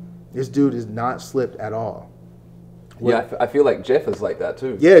 This dude is not slipped at all. Yeah, I feel like Jeff is like that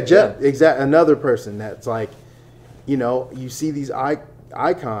too. Yeah, Jeff, exactly. Another person that's like, you know, you see these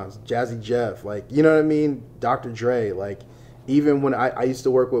icons, Jazzy Jeff, like, you know what I mean? Dr. Dre, like, even when I used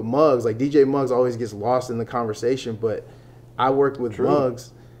to work with Muggs, like DJ Muggs always gets lost in the conversation, but I worked with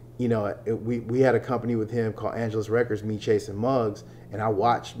Muggs. You know, we had a company with him called Angelus Records, me, Chase, and Muggs, and I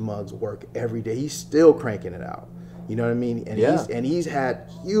watched Muggs work every day. He's still cranking it out. You know what I mean? And he's had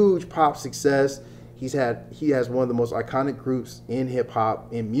huge pop success. He has one of the most iconic groups in hip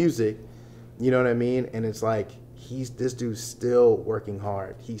hop, in music. You know what I mean? And it's like, this dude's still working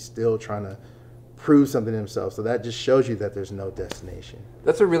hard. He's still trying to prove something to himself. So that just shows you that there's no destination.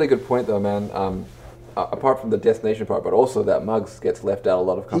 That's a really good point, though, man. Apart from the destination part, but also that Muggs gets left out a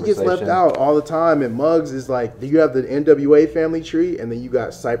lot of conversation. He gets left out all the time, and Muggs is like, you have the NWA family tree, and then you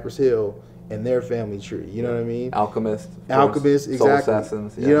got Cypress Hill and their family tree. You know what I mean? Alchemist, exactly. Soul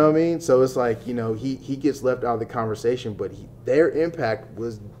Assassins. Yeah. You know what I mean? So it's like, you know, he gets left out of the conversation, but their impact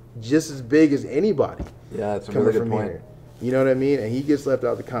was just as big as anybody. Yeah, it's a really good point. Here. You know what I mean? And he gets left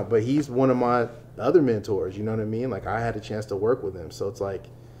out of the but he's one of my other mentors. You know what I mean? Like, I had a chance to work with him, so it's like,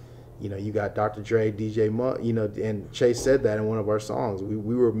 you know, you got Dr. Dre, DJ Muggs, you know, and Chase said that in one of our songs.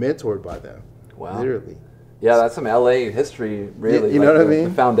 We were mentored by them. Wow. Literally. Yeah, that's some LA history, really. Yeah, you know what I mean?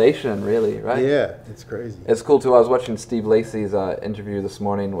 The foundation, really, right? Yeah, it's crazy. It's cool, too. I was watching Steve Lacy's interview this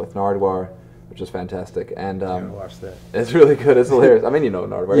morning with Nardwar, which is fantastic. And I watched that. It's really good. It's hilarious. I mean, you know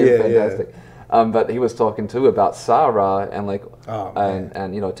Nardwar. He's fantastic. Yeah. But he was talking too about Sarah and like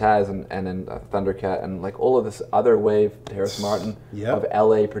and you know Taz and then Thundercat and like all of this other wave, Harris Martin of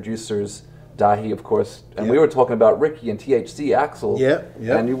LA producers, Dahi of course, and we were talking about Ricky and THC Axel.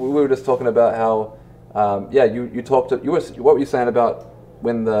 And we were just talking about how what were you saying about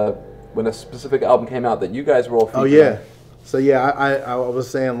when a specific album came out that you guys were all featuring? So I was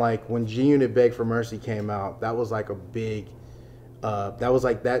saying, like, when G Unit Beg for Mercy came out, that was like a big. That was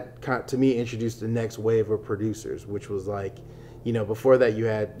like, that kind of, to me, introduced the next wave of producers, which was like, you know, before that you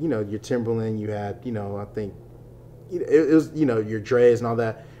had, you know, your Timberland, you had, you know, I think it was, you know, your Dre's and all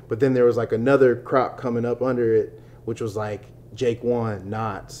that, but then there was like another crop coming up under it, which was like Jake One,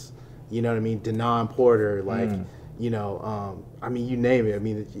 Knots, you know what I mean, Denon Porter, like, you know, I mean, you name it. I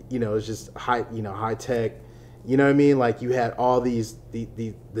mean, you know, it's just high tech, you know what I mean? Like, you had all these,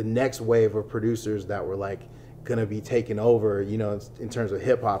 the next wave of producers that were like, gonna be taken over, you know, in terms of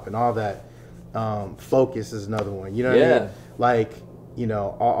hip hop and all that. Focus is another one, you know what I mean? Like, you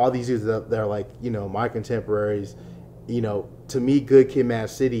know, all these dudes that are like, you know, my contemporaries, you know, to me, Good Kid,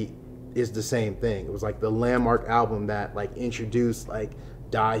 Mad City is the same thing. It was like the landmark album that like introduced like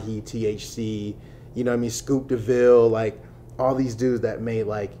Dahi, THC, you know what I mean, Scoop DeVille, like all these dudes that made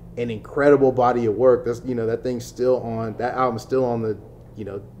like an incredible body of work. That's, you know, that album's still on the, you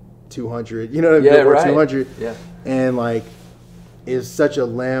know, 200, you know what I mean? Right. 200. Yeah. And like, it's such a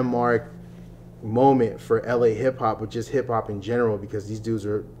landmark moment for LA hip hop, but just hip hop in general, because these dudes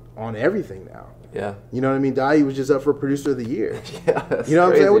are on everything now. Yeah. You know what I mean? Dahi was just up for Producer of the Year. Yeah. You know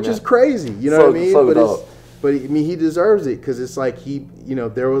what I'm saying? Which is crazy. You know what I mean? But I mean, he deserves it, because it's like you know,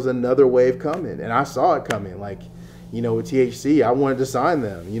 there was another wave coming, and I saw it coming. Like, you know, with THC, I wanted to sign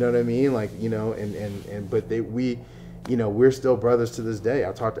them. You know what I mean? Like, you know, but you know, we're still brothers to this day.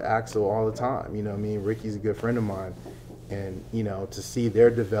 I talk to Axel all the time. You know what I mean? Ricky's a good friend of mine. And, you know, to see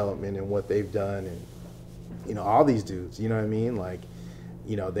their development and what they've done, and, you know, all these dudes, you know what I mean? Like,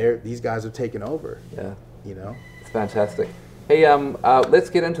 you know, these guys are taking over. Yeah. You know? It's fantastic. Hey,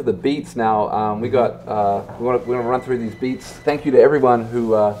 let's get into the beats now. We want to run through these beats. Thank you to everyone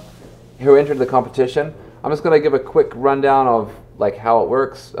who entered the competition. I'm just going to give a quick rundown of, like, how it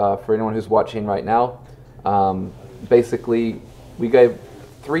works for anyone who's watching right now. Basically, we gave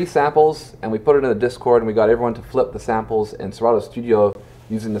 3 samples and we put it in the Discord, and we got everyone to flip the samples in Serato Studio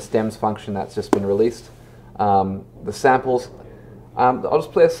using the stems function that's just been released. The samples I'll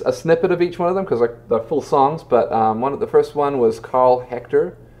just play a snippet of each one of them because they're full songs. But the first one was Carl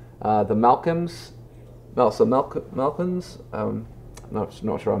Hector, the Malcolms. Malcolms. Not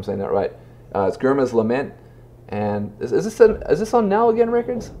sure I'm saying that right. It's Gurma's Lament, and is this on Now Again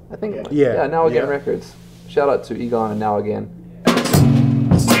Records? I think. Yeah. Now Again Records. Shout out to Egon and Now Again.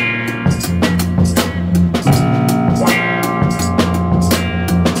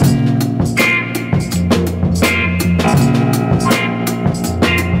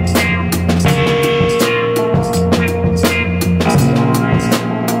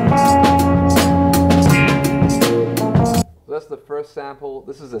 Sample.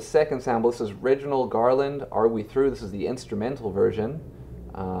 This is the second sample. This is Reginald Garland, Are We Through? This is the instrumental version.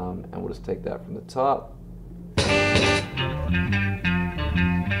 And we'll just take that from the top.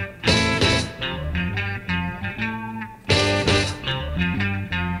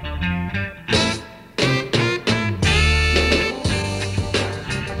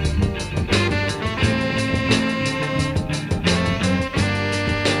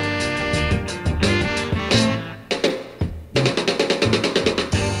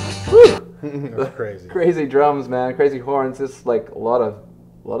 That's crazy. Crazy drums, man. Crazy horns. It's like a lot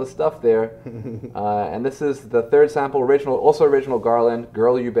of stuff there. And this is the third sample, also original Garland.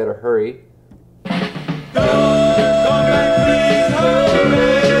 Girl, You Better Hurry.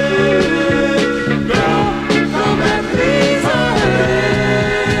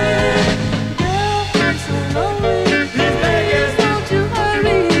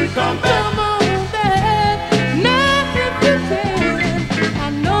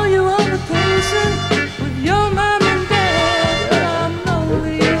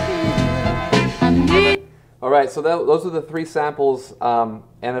 Alright, so those are the three samples, and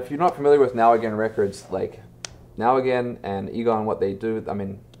if you're not familiar with Now Again Records, like Now Again and Egon, what they do, I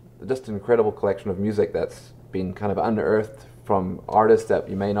mean, just an incredible collection of music that's been kind of unearthed from artists that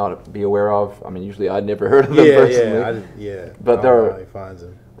you may not be aware of. I mean, usually I'd never heard of them personally. But they're, finds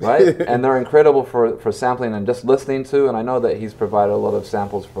them. right? And they're incredible for sampling and just listening to, and I know that he's provided a lot of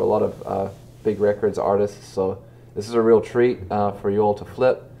samples for a lot of big records artists, so this is a real treat for you all to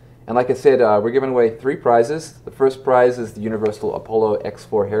flip. And like I said, we're giving away 3 prizes. The first prize is the Universal Apollo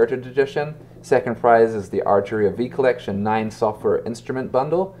X4 Heritage Edition. Second prize is the Arturia V Collection 9 Software Instrument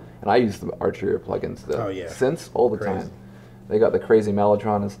Bundle. And I use the Arturia plugins, the synths, all the time. They got the crazy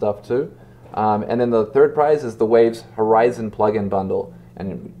Mellotron and stuff too. And then the third prize is the Waves Horizon Plugin Bundle.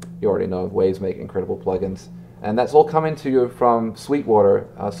 And you already know Waves make incredible plugins. And that's all coming to you from Sweetwater.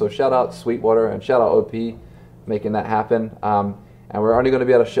 So shout out Sweetwater and shout out OP making that happen. And we're only going to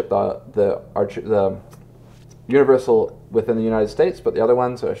be able to ship the Universal within the United States, but the other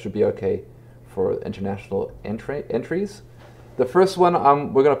ones should be okay for international entries. The first one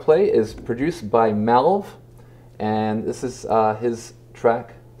we're going to play is produced by Malv, and this is his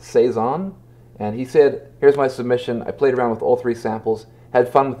track, Saison. And he said, here's my submission. I played around with all 3 samples, had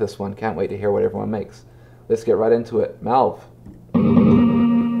fun with this one, can't wait to hear what everyone makes. Let's get right into it. Malv.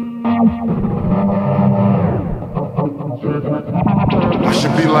 I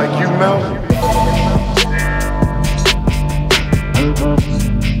should be like you, Mel.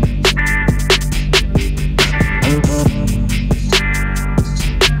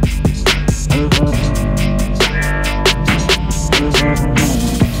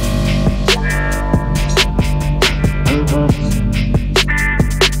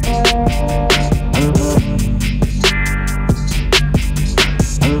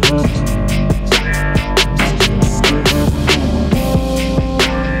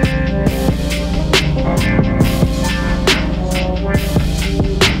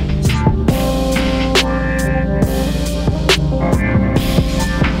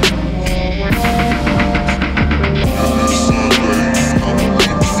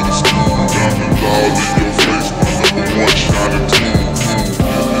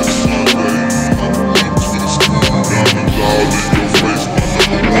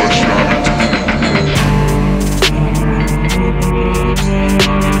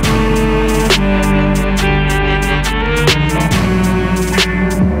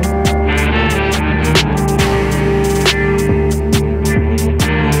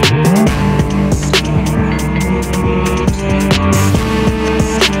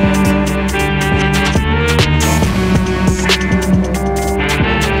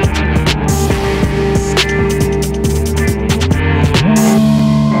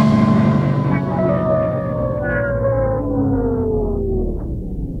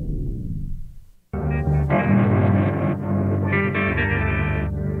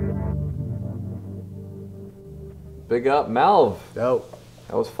 Big up, Malv. Dope.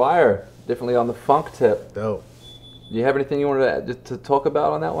 That was fire. Definitely on the funk tip. Dope. Do you have anything you wanted to talk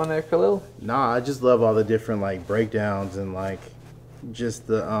about on that one there, Khalil? Nah, I just love all the different like breakdowns and like just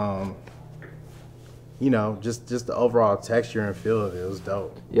the you know, just the overall texture and feel of it. It was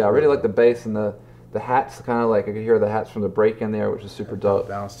dope. Yeah, I really like the bass and the hats. Kind of like I could hear the hats from the break in there, which is super dope.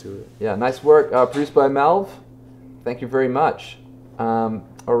 Bounce to it. Yeah, nice work. Produced by Melv. Thank you very much. All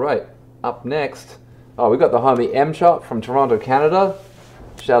right, up next, we got the homie M Chop from Toronto, Canada.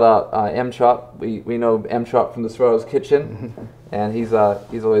 Shout out M Chop. We know M Chop from the Serato's Kitchen, and he's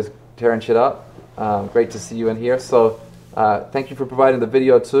always tearing shit up. Great to see you in here. So thank you for providing the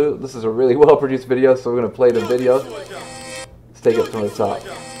video too. This is a really well produced video, so we're gonna play the video. Let's take it from the top.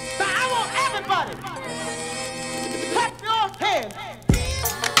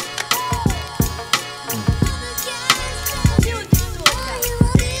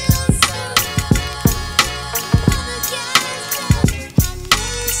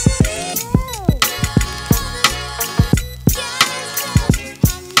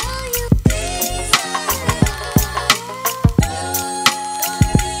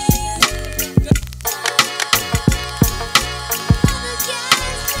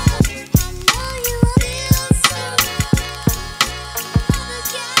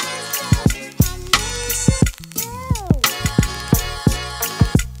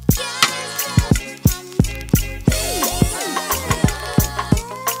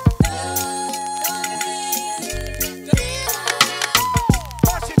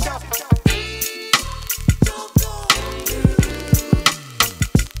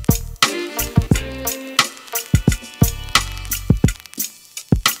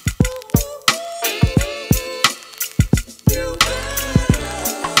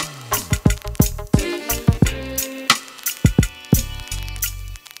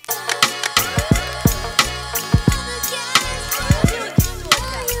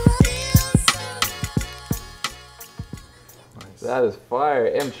 That is fire.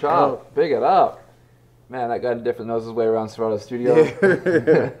 M Chop, big it up. Man, that guy definitely knows his way around Serato Studio.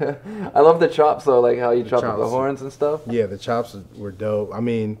 I love the chops though, like how you chop up the horns and stuff. Yeah, the chops were dope. I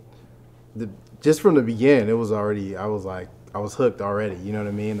mean, just from the beginning, it was already, I was hooked already. You know what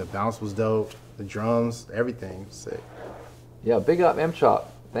I mean? The bounce was dope. The drums, everything was sick. Yeah, big up M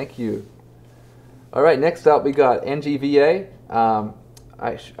Chop. Thank you. All right, next up we got NGVA.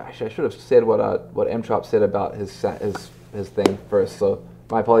 I should have said what M Chop said about his thing first, so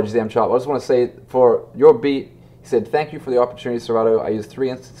my apologies, M Chop. I just want to say for your beat, he said, "Thank you for the opportunity, Serato. I used 3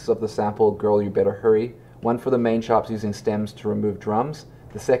 instances of the sample, Girl You Better Hurry. One for the main chops using stems to remove drums.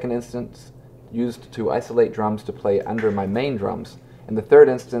 The second instance used to isolate drums to play under my main drums. In the third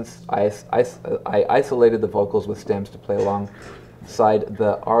instance, I isolated the vocals with stems to play alongside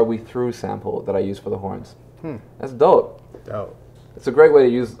the Are We Through sample that I used for the horns." That's dope. Dope. It's a great way to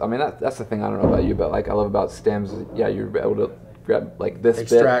use. I mean, that's the thing I don't know about you, but like I love about stems. Yeah, you're able to grab like this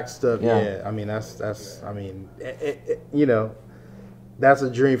extract bit. Stuff. Yeah. I mean, that's. I mean, you know, that's a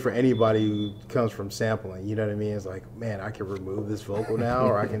dream for anybody who comes from sampling. You know what I mean? It's like, man, I can remove this vocal now,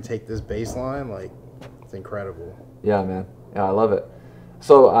 or I can take this bass line. Like, it's incredible. Yeah, man. Yeah, I love it.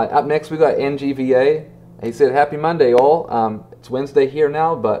 So up next we got NGVA. He said, "Happy Monday, all. It's Wednesday here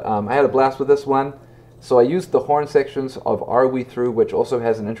now, but I had a blast with this one. So I used the horn sections of Are We Through, which also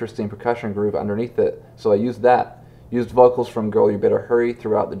has an interesting percussion groove underneath it. So I used that. Used vocals from Girl You Better Hurry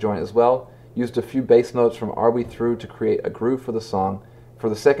throughout the joint as well. Used a few bass notes from Are We Through to create a groove for the song. For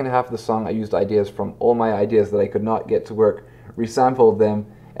the second half of the song, I used ideas from all my ideas that I could not get to work, resampled them,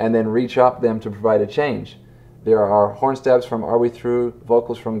 and then re-chopped them to provide a change. There are horn stabs from Are We Through,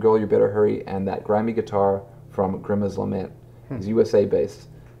 vocals from Girl You Better Hurry, and that grimy guitar from Grimma's Lament. He's USA based.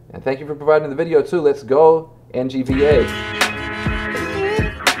 And thank you for providing the video too. Let's go, NGVA.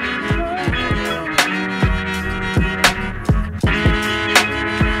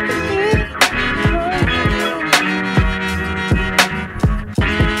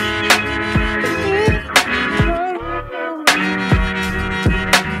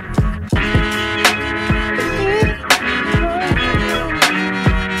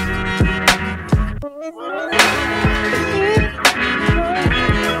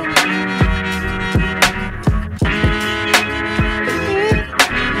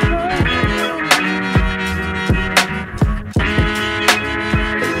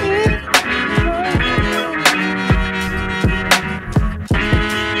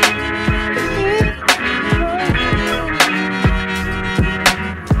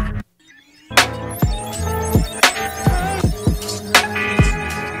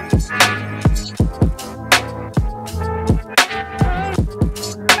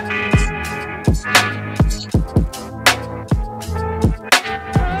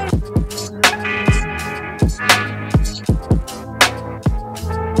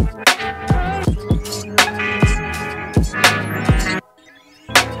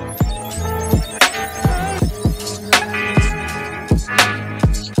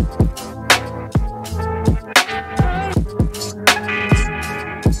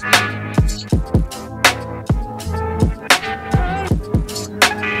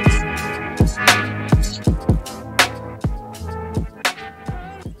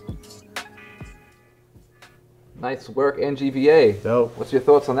 Nice work, NGVA. Dope. What's your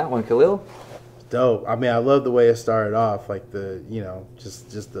thoughts on that one, Khalil? Dope. I mean, I love the way it started off, like the, you know,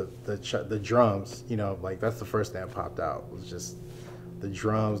 just the drums, you know, like that's the first thing that popped out was just the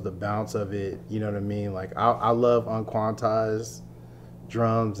drums, the bounce of it, you know what I mean? Like I love unquantized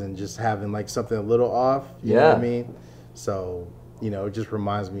drums and just having like something a little off, you know what I mean? So, you know, it just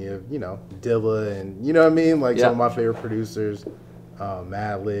reminds me of, you know, Dilla and, you know what I mean? Like some of my favorite producers.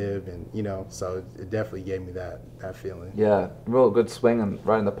 Madlib, and you know, so it definitely gave me that feeling. Yeah, real good swing and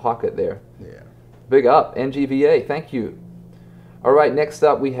right in the pocket there. Yeah. Big up, NGVA, thank you. All right, next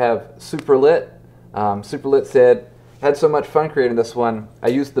up we have Super Lit. Super Lit said, had so much fun creating this one. I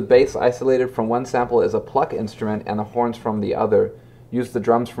used the bass isolated from one sample as a pluck instrument and the horns from the other. Used the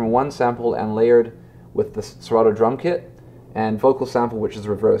drums from one sample and layered with the Serato drum kit. And vocal sample, which is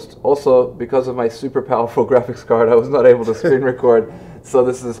reversed. Also, because of my super powerful graphics card, I was not able to screen record, so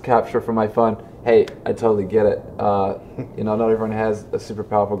this is capture for my phone. Hey, I totally get it. You know, not everyone has a super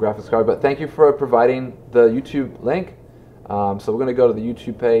powerful graphics card, but thank you for providing the YouTube link. So we're going to go to the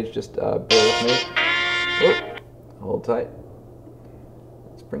YouTube page. Just bear with me. Oh, hold tight.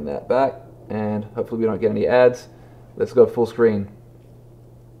 Let's bring that back, and hopefully we don't get any ads. Let's go full screen.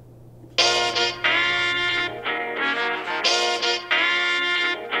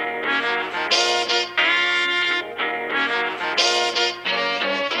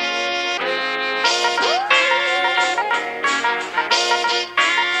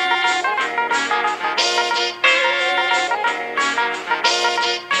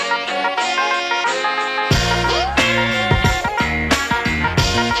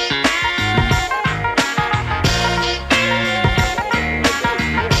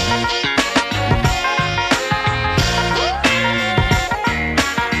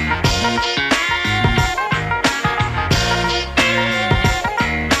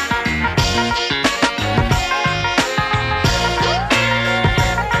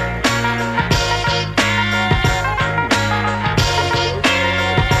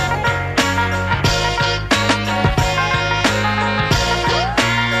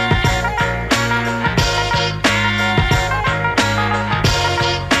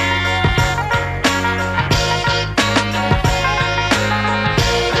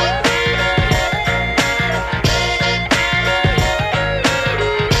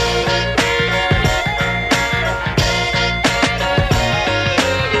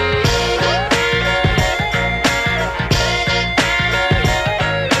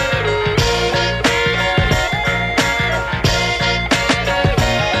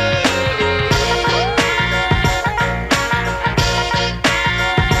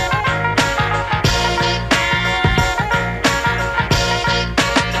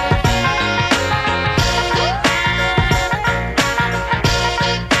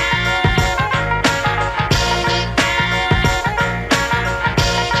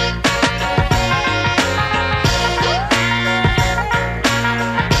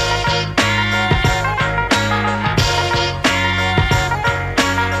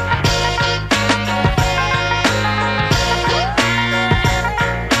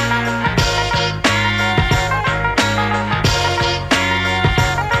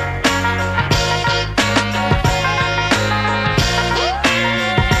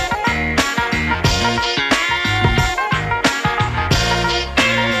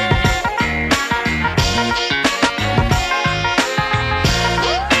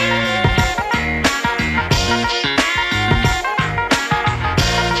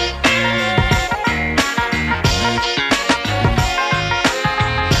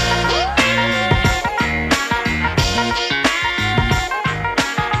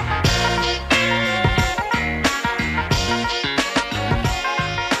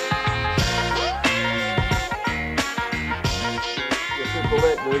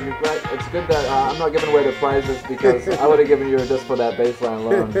 It's good that I'm not giving away the prizes because I would have given you just for that bass line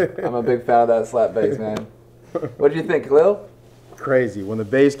alone. I'm a big fan of that slap bass, man. What do you think, Khalil? Crazy. When the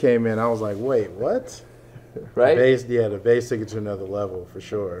bass came in, I was like, wait, what? Right? The bass took it to another level for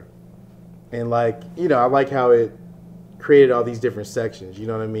sure. And like, you know, I like how it created all these different sections, you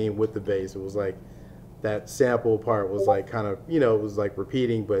know what I mean, with the bass. It was like that sample part was like kind of, you know, it was like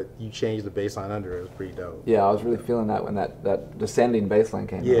repeating, but you changed the bass line under it. It was pretty dope. Yeah, I was really feeling that when that descending bass line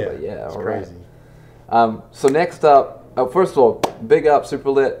came. Yeah, like, yeah, it's all crazy. Right. So next up, first of all, big up, super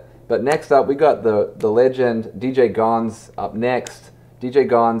lit. But next up, we got the legend DJ Gons up next. DJ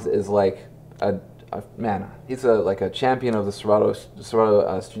Gons is like man, he's like a champion of the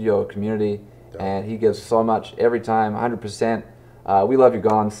Serato Studio community, and he gives so much every time, 100%. We love you,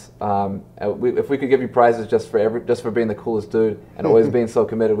 Gons. If we could give you prizes just for being the coolest dude and always being so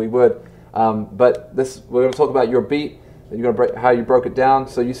committed, we would. But we're going to talk about your beat, how you broke it down.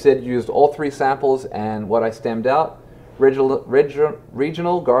 So you said you used all 3 samples and what I stemmed out.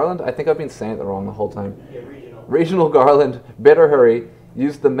 Regional Garland, I think I've been saying it wrong the whole time. Yeah, regional. Regional Garland, Better Hurry,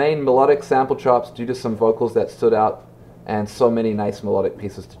 used the main melodic sample chops due to some vocals that stood out and so many nice melodic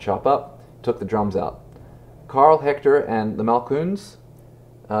pieces to chop up. Took the drums out. Carl Hector and the Malcoons,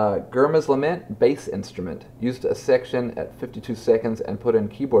 Gurma's Lament, bass instrument. Used a section at 52 seconds and put in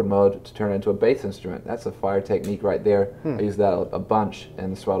keyboard mode to turn it into a bass instrument. That's a fire technique right there. I used that a bunch in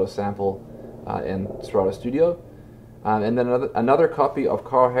the Serato sample in Serato Studio. And then another copy of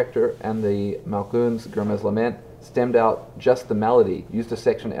Carl Hector and the Malcoons, Gurma's Lament, stemmed out just the melody. Used a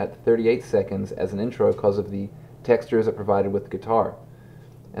section at 38 seconds as an intro because of the textures it provided with the guitar.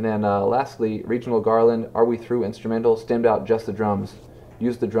 And then lastly, Regional Garland, Are We Through instrumental, stemmed out just the drums.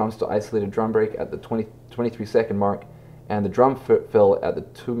 Used the drums to isolate a drum break at the 23 second mark and the drum fill at the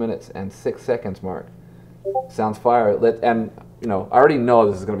 2 minutes and 6 seconds mark. Sounds fire. And you know, I already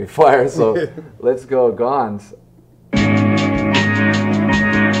know this is going to be fire, so let's go Gons.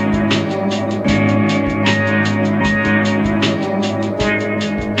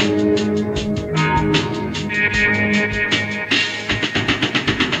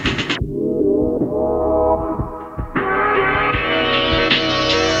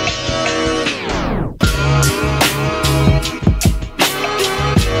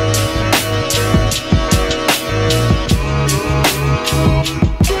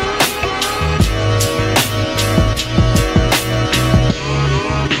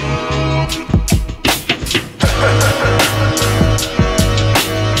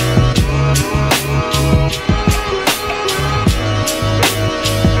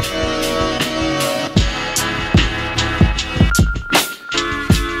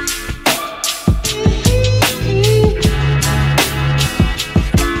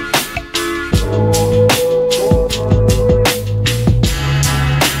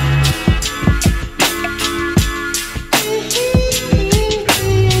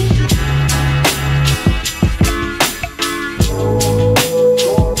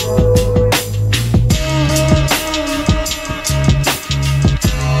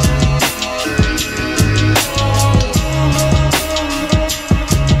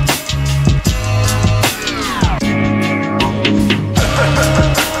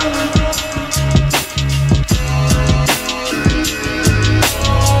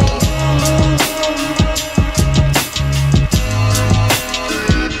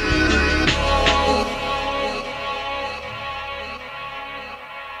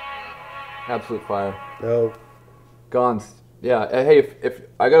 Absolute fire. No. Gons. Yeah. Hey, if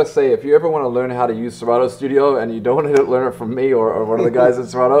I gotta say, if you ever want to learn how to use Serato Studio and you don't want to learn it from me or one of the guys at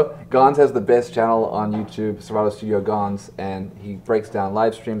Serato, Gons has the best channel on YouTube, Serato Studio Gons, and he breaks down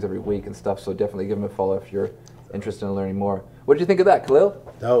live streams every week and stuff. So definitely give him a follow if you're interested in learning more. What did you think of that,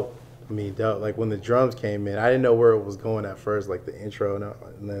 Khalil? Dope. I mean, dope. Like when the drums came in, I didn't know where it was going at first, like the intro,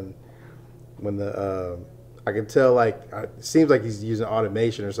 and then when the I can tell, like, it seems like he's using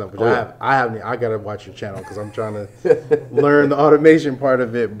automation or something. I gotta watch your channel because I'm trying to learn the automation part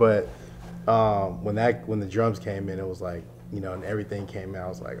of it. But when the drums came in, it was like, you know, and everything came out. I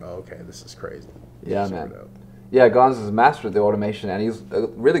was like, oh, okay, this is crazy. Yeah, man. Yeah, Gons has mastered the automation, and he's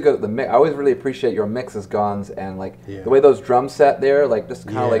really good at the mix. I always really appreciate your mixes, Gons, and like the way those drums sat there, like just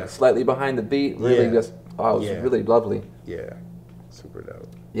kind of like slightly behind the beat. Really, just it was really lovely. Yeah, super dope.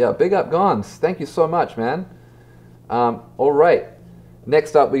 Yeah, big up Gons. Thank you so much, man. All right.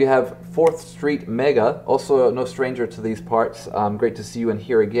 Next up, we have 4th Street Mega, also no stranger to these parts. Great to see you in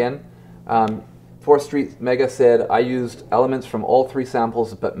here again. 4th Street Mega said, I used elements from all 3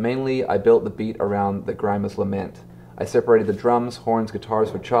 samples, but mainly I built the beat around the Gurma's Lament. I separated the drums, horns,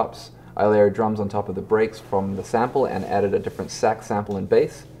 guitars with chops. I layered drums on top of the breaks from the sample and added a different sax sample and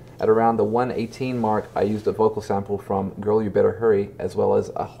bass. At around the 1:18 mark, I used a vocal sample from Girl You Better Hurry, as well as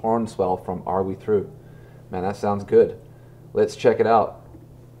a horn swell from Are We Through. Man, that sounds good. Let's check it out.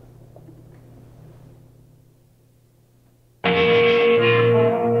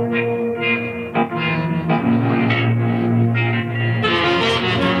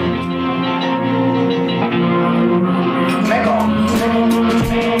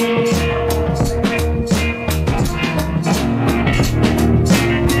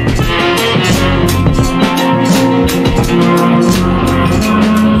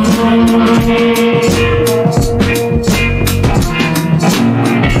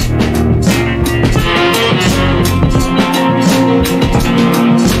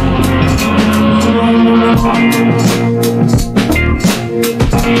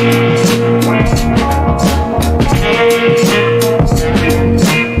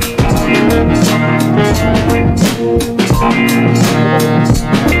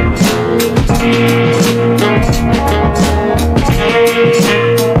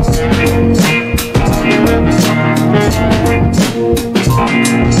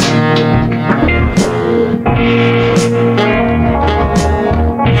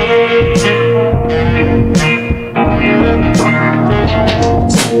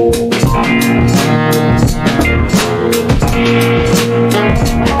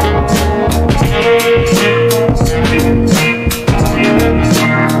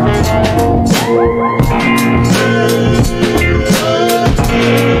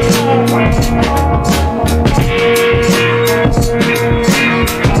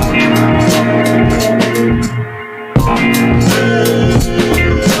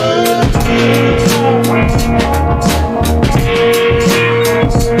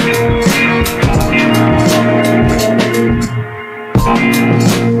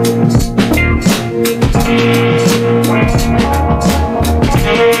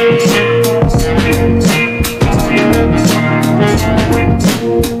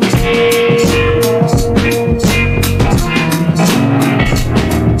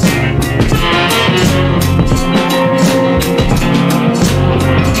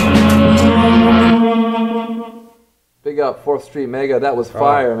 up 4th Street Mega. That was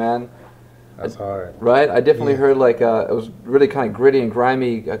fire, man. That's hard. Right? I definitely heard like it was really kind of gritty and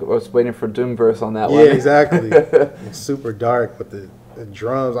grimy. I was waiting for Doom verse on that one. Yeah, exactly. It's super dark, but the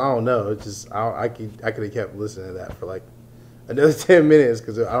drums, I don't know. It's just I could have kept listening to that for like another 10 minutes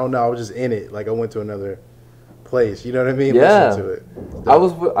because I don't know. I was just in it. Like I went to another place. You know what I mean? Yeah. Listen to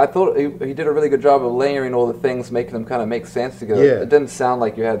it. I thought he did a really good job of layering all the things, making them kind of make sense together. Yeah. It didn't sound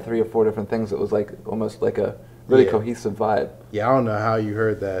like you had 3 or 4 different things. It was like almost like a really cohesive vibe. Yeah, I don't know how you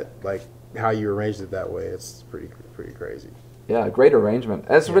heard that, like how you arranged it that way. It's pretty crazy. Yeah, great arrangement.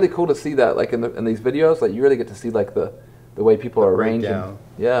 And it's really cool to see that, like in these videos, like you really get to see like the way people are arranging.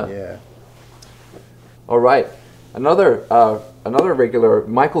 Yeah. Yeah. All right, another regular,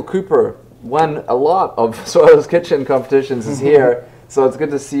 Michael Cooper, won a lot of Serato's Kitchen competitions, is here. So it's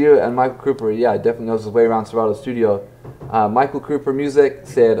good to see you. And Michael Cooper, yeah, definitely knows his way around Serato Studio. Michael Cooper Music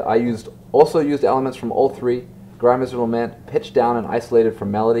said, I also used elements from all 3, Grimer's Lament, pitched down and isolated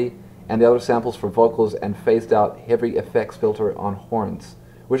from melody, and the other samples for vocals, and phased out heavy effects filter on horns.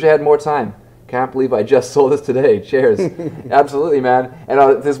 Wish I had more time. Can't believe I just saw this today. Cheers. Absolutely, man.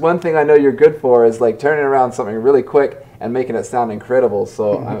 And there's one thing I know you're good for is like turning around something really quick and making it sound incredible.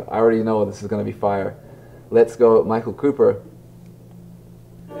 So I already know this is going to be fire. Let's go, Michael Cooper.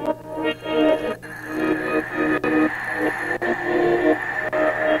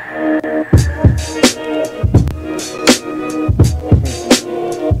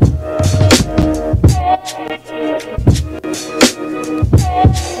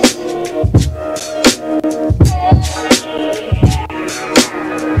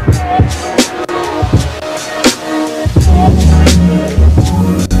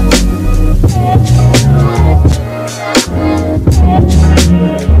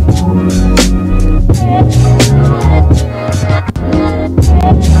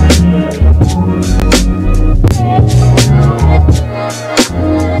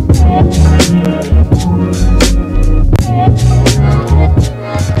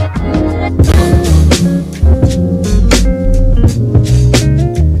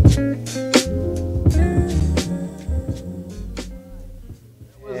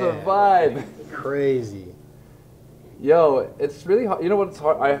 Crazy. Yo, it's really hard. You know what's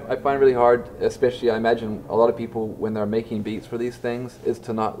hard? I find really hard, especially I imagine a lot of people when they're making beats for these things, is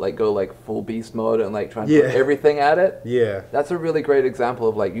to not like go like full beast mode and like try and put everything at it. Yeah. That's a really great example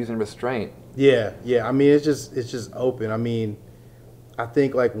of like using restraint. Yeah, yeah. I mean, it's just open. I mean, I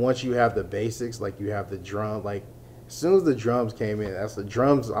think like once you have the basics, like you have the drum, like as soon as the drums came in, that's the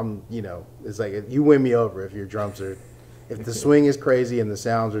drums. It's like you win me over if your drums are, if the swing is crazy and the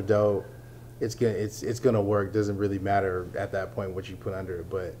sounds are dope. It's gonna work. Doesn't really matter at that point what you put under it,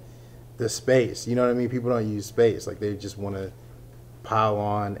 but the space, you know what I mean? People don't use space, like they just want to pile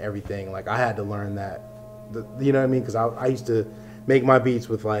on everything. Like I had to learn that, you know what I mean? Because I used to make my beats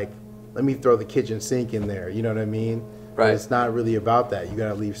with like, let me throw the kitchen sink in there, you know what I mean? Right. But it's not really about that. You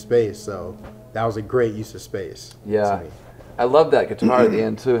gotta leave space. So that was a great use of space. Yeah. I love that guitar at the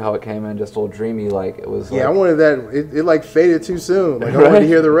end too, how it came in just all dreamy, like it was. Yeah, like, I wanted that. It like faded too soon. Like I wanted to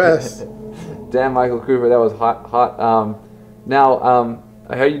hear the rest. Damn, Michael Cooper, that was hot. Now,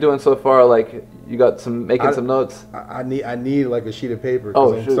 how are you doing so far? Like, you got making some notes. I need like a sheet of paper.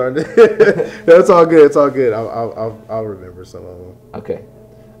 Oh, I'm shoot. starting to no, it's all good. It's all good. I'll remember some of them. Okay.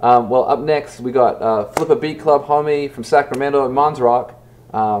 Well, up next we got Flip a Beat Club homie from Sacramento, Mons Rock.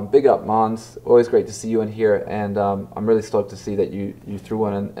 Big up, Mons. Always great to see you in here, and I'm really stoked to see that you threw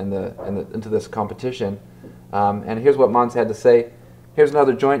one into this competition. And here's what Mons had to say. Here's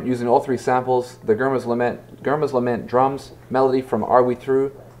another joint using all 3 samples, the Gurma's Lament drums, melody from Are We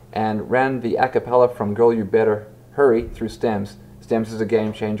Through, and ran the a cappella from Girl You Better Hurry through stems. Stems is a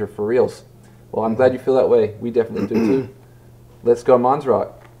game changer for reals. Well, I'm glad you feel that way. We definitely do too. Let's go, Mons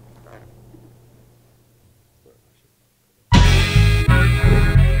Rock.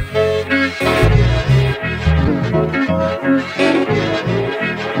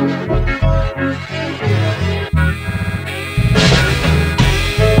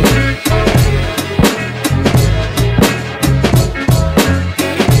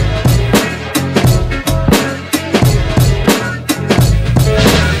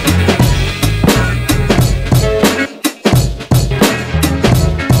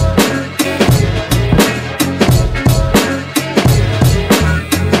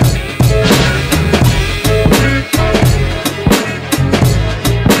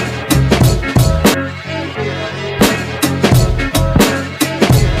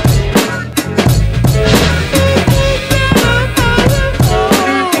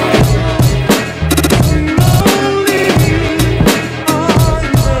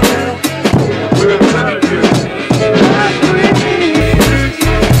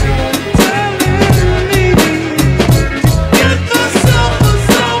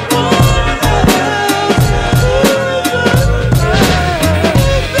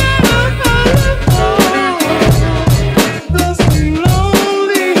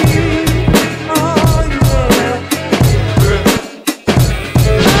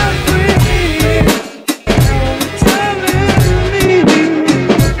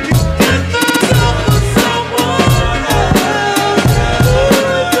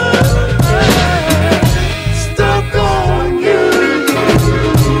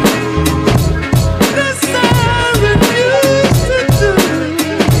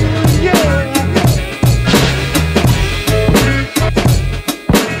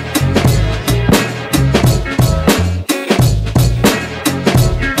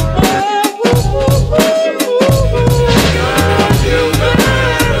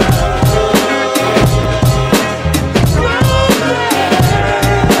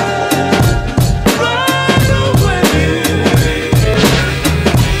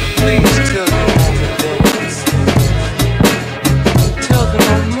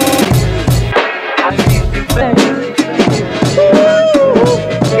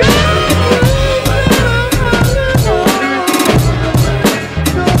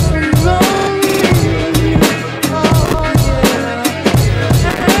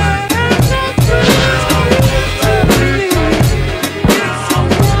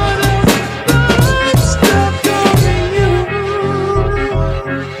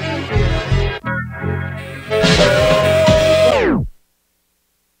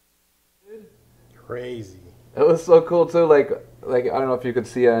 It was so cool too. Like I don't know if you could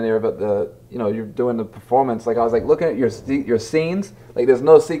see it in there, but you're doing the performance. Like I was like looking at your scenes. Like there's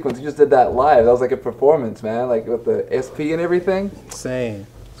no sequence. You just did that live. That was like a performance, man. Like with the SP and everything. Insane.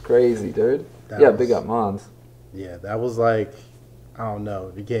 It's crazy, dude. Big up Mons. Yeah, that was like, I don't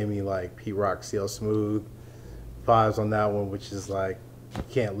know. It gave me like Pete Rock, CL Smooth vibes on that one, which is like you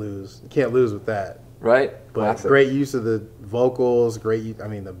can't lose. You can't lose with that. Right. But Classic. great use of the vocals. I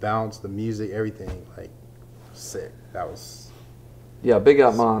mean the bounce, the music, everything. Like sick. That was. Yeah, big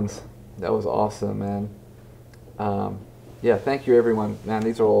up Mons. That was awesome, man. Yeah, thank you everyone, man.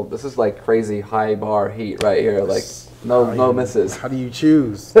 This is like crazy high bar heat right here. Like no misses. How do you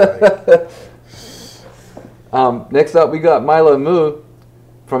choose? Like, next up we got Milo Moo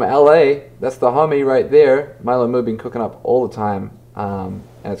from LA. That's the homie right there. Milo Moo been cooking up all the time, and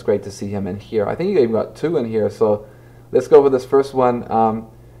it's great to see him in here. I think you even got two in here. So let's go over this first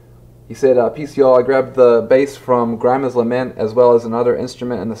one. He said, peace y'all, I grabbed the bass from Grandma's Lament as well as another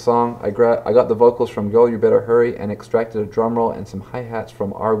instrument in the song. I got the vocals from Girl You Better Hurry and extracted a drum roll and some hi-hats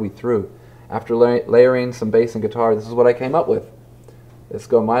from Are We Through. After layering some bass and guitar, this is what I came up with. Let's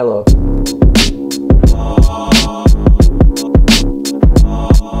go Milo.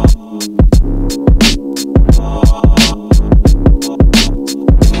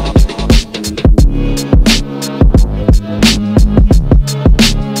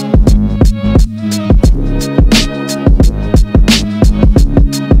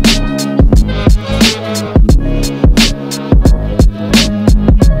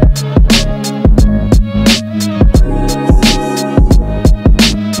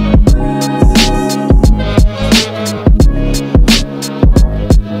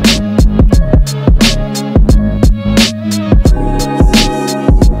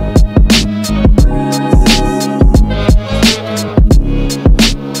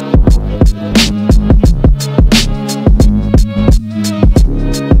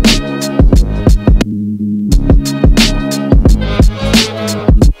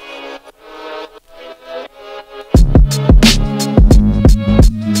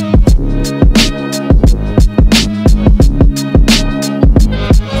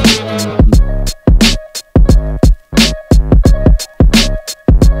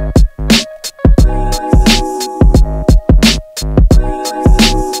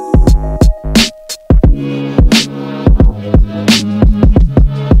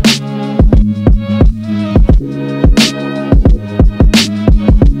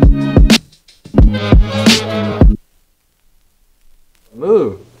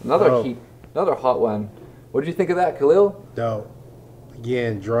 Another hot one. What did you think of that, Khalil? Dope.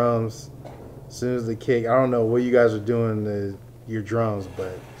 Again, drums. As soon as the kick, I don't know what you guys are doing to your drums,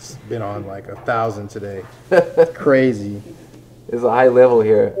 but it's been on like 1,000 today. It's crazy. It's a high level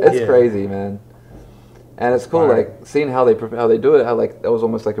here. It's crazy, man. And it's cool, like seeing how they do it. How like that was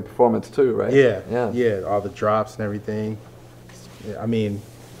almost like a performance too, right? Yeah. All the drops and everything. Yeah, I mean,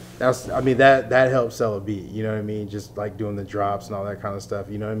 that helps sell a beat. You know what I mean? Just like doing the drops and all that kind of stuff.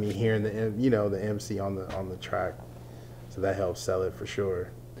 You know what I mean? Hearing the MC on the track, so that helps sell it for sure.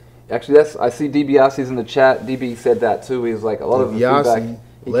 Actually, I see DiBiase's in the chat. DB said that too. He was like a lot of the feedback.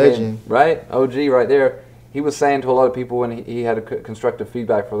 Legend, right? OG, right there. He was saying to a lot of people when he had a constructive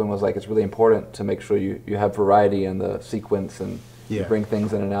feedback for them was like it's really important to make sure you have variety in the sequence and you bring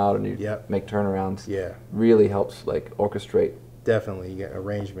things in and out and you make turnarounds. Yeah, really helps like orchestrate. Definitely, you get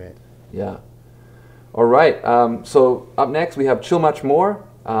arrangement. Yeah. All right. So up next we have Chill Much More.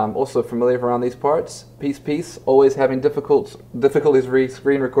 Also familiar around these parts. Peace. Always having difficulties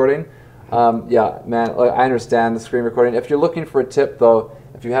screen recording. Yeah, man. I understand the screen recording. If you're looking for a tip though.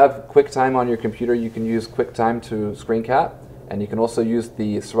 If you have QuickTime on your computer, you can use QuickTime to screen cap, and you can also use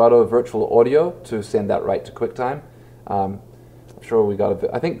the Serato Virtual Audio to send that right to QuickTime. I'm sure we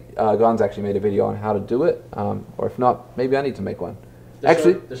got I think Gon's actually made a video on how to do it, or if not, maybe I need to make one.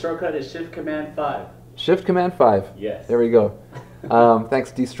 The shortcut is Shift Command 5. Shift Command 5. Yes. There we go.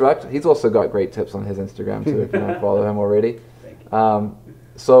 Thanks, Destruct. He's also got great tips on his Instagram too, if you don't follow him already. Thank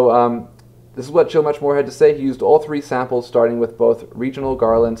you. This is what Chill Much More had to say. He used all three samples, starting with both regional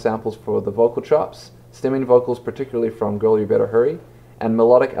garland samples for the vocal chops, stemming vocals particularly from Girl You Better Hurry, and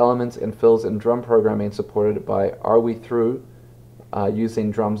melodic elements and fills and drum programming supported by Are We Through, using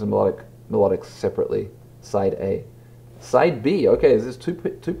drums and melodics separately. Side A. Side B, okay, there's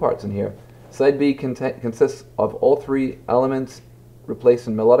two parts in here. Side B consists of all three elements,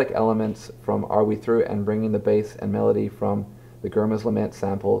 replacing melodic elements from Are We Through and bringing the bass and melody from the Grandma's Lament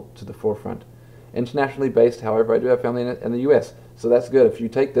sample to the forefront. Internationally based, however, I do have family in the U.S., so that's good. If you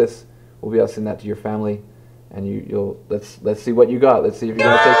take this, we'll be able to send that to your family, and you'll let's see what you got. Let's see if you're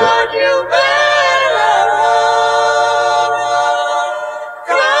gonna take it.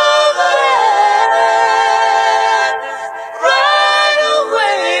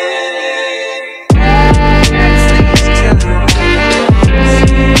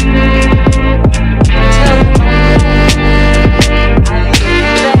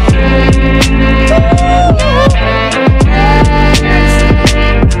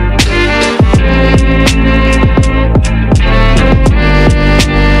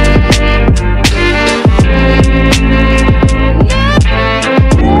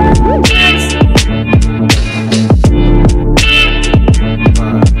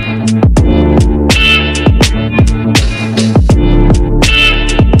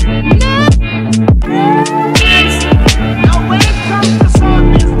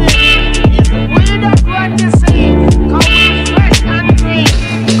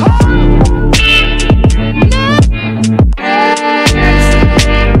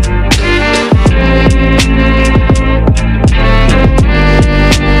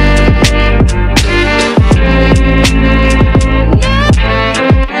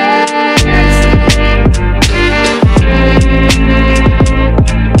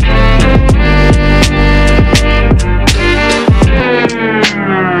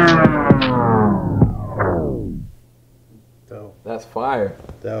 here.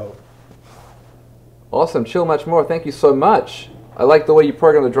 Dope. Awesome. Chill much more. Thank you so much. I like the way you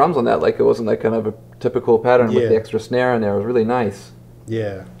programmed the drums on that. Like it wasn't like kind of a typical pattern with the extra snare in there. It was really nice.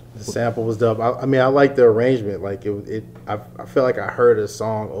 Yeah. The sample was dope. I mean, I like the arrangement. Like I feel like I heard a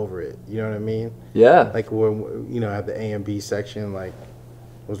song over it. You know what I mean? Yeah. Like when at the A and B section, like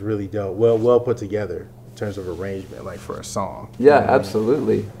was really dope. Well put together in terms of arrangement, like for a song. Yeah,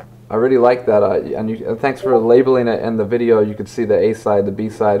 absolutely. I really like that. And thanks for labeling it in the video. You could see the A side, the B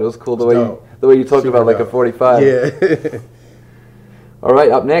side. It was cool the way you talked about like a 45. Yeah. All right.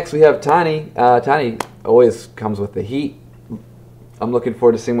 Up next we have Tiny. Tiny always comes with the heat. I'm looking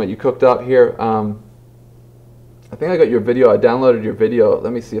forward to seeing what you cooked up here. I think I got your video. I downloaded your video.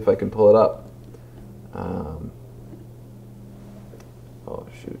 Let me see if I can pull it up. Oh,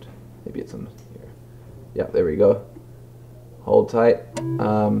 shoot. Maybe it's in here. Yeah, there we go. Hold tight.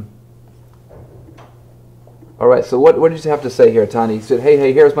 All right, so what did you have to say here, Tani? He said,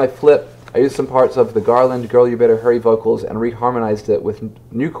 hey, here's my flip. I used some parts of the Garland Girl You Better Hurry vocals and reharmonized it with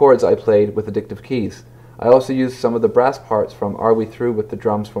new chords I played with addictive keys. I also used some of the brass parts from Are We Through with the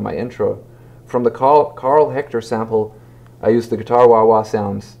drums for my intro. From the Carl Hector sample, I used the guitar wah-wah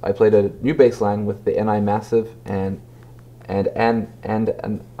sounds. I played a new bass line with the NI Massive and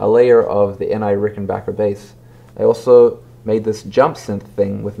a layer of the NI Rickenbacker bass. I also made this jump synth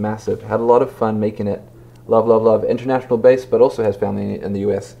thing with Massive. Had a lot of fun making it. Love, love, love. International bass, but also has family in the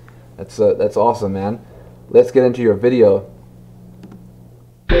US. That's awesome, man. Let's get into your video.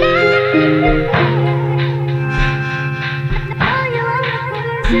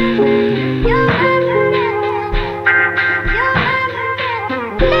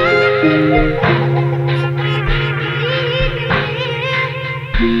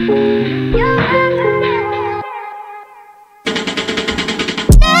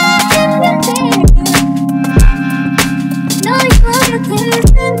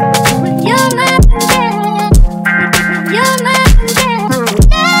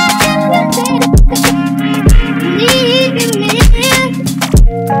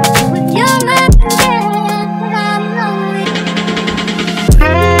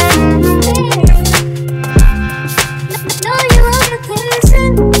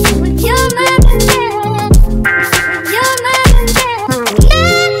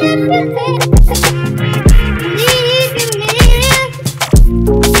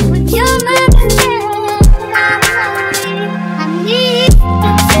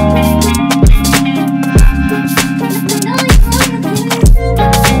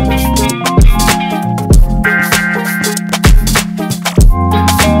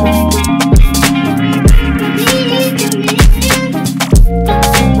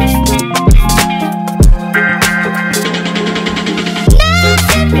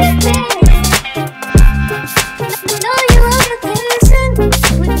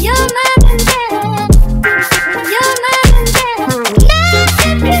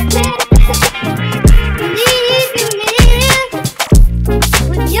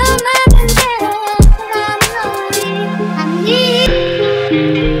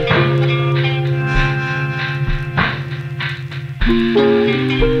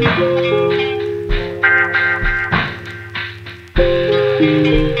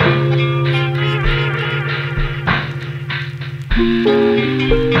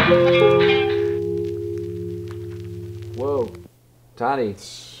 Whoa, Tony,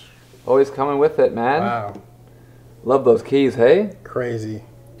 always coming with it, man. Wow. Love those keys, hey? Crazy.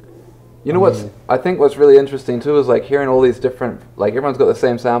 You know I think what's really interesting too is like hearing all these different, like everyone's got the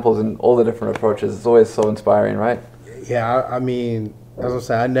same samples and all the different approaches. It's always so inspiring, right? Yeah, I mean, as I'm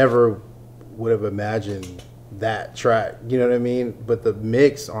saying, I never would have imagined that track, you know what I mean? But the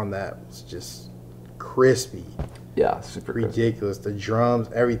mix on that was just crispy. Yeah, super ridiculous. The drums,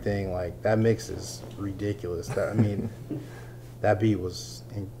 everything, like that mix is ridiculous. I mean, that beat was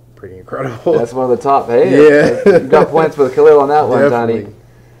pretty incredible. That's one of the top. Hey, yeah, you got points for Khalil on that one, Definitely.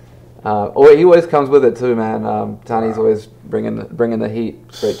 Tony. He always comes with it too, man. Tony's always bringing the heat.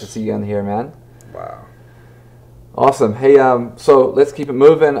 It's great to see you in here, man. Wow. Awesome. Hey, so let's keep it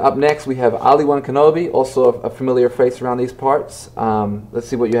moving. Up next, we have Ali-1 Kenobi, also a familiar face around these parts. Let's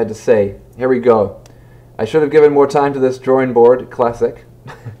see what you had to say. Here we go. I should have given more time to this drawing board, classic.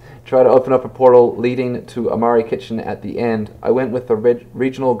 Try to open up a portal leading to Amari Kitchen at the end. I went with the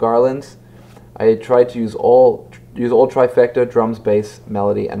regional garlands. I tried to use all trifecta, drums, bass,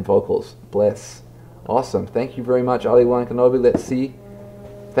 melody, and vocals. Bless. Awesome. Thank you very much, Ali-1 Kenobi. Let's see.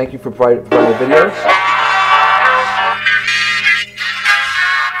 Thank you for providing the videos.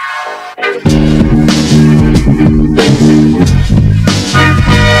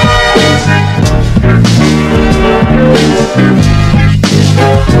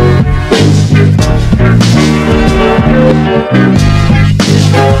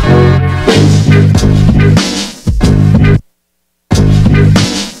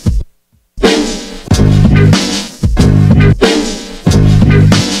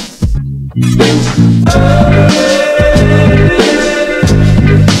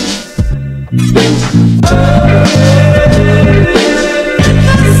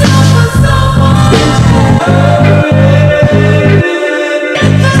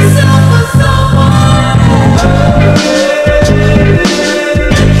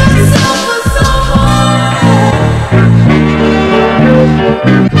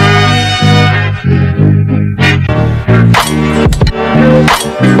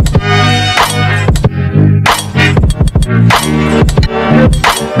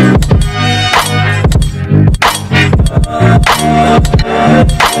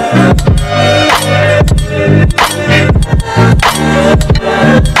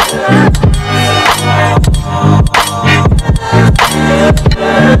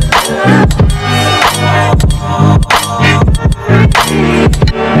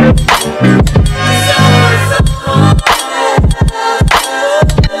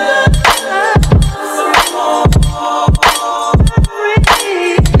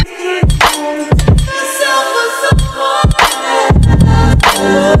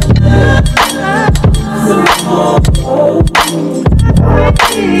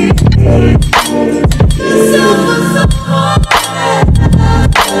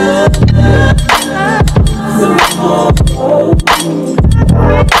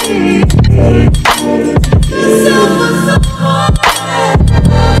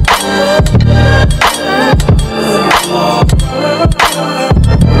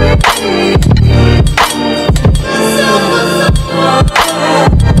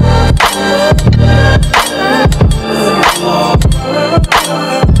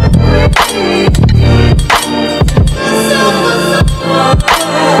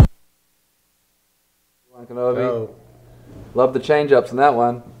 Love the change ups in that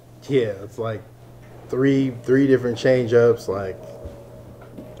one. Yeah, it's like three different change ups. Like,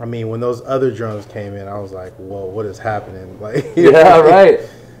 I mean, when those other drums came in, I was like, whoa, what is happening? Like, yeah, right.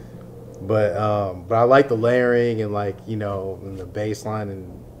 But I like the layering and like, you know, and the bass line,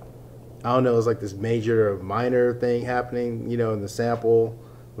 and I don't know, it was like this major or minor thing happening, you know, in the sample,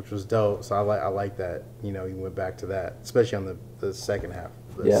 which was dope. So I like that, you know, you went back to that, especially on the second half,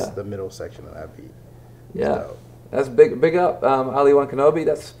 the middle section of that beat. Yeah, that's big up, Ali One Kenobi.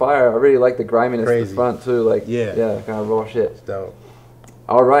 That's fire. I really like the griminess in the front too. Like, yeah, kind of raw shit. It's dope.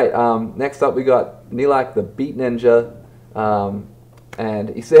 All right, next up we got Nilak the Beat Ninja. And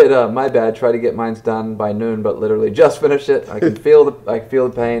he said, "My bad. Try to get mine done by noon, but literally just finished it. I can feel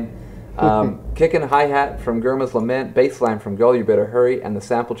the pain." Kicking hi-hat from Gurma's Lament, bass line from Girl You Better Hurry, and the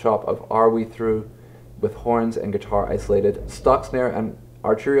sample chop of Are We Through with horns and guitar isolated, stock snare and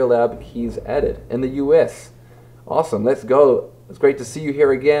Arturia Lab keys added in the U.S. Awesome. Let's go. It's great to see you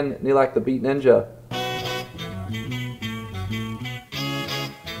here again, Nilak the Beat Ninja.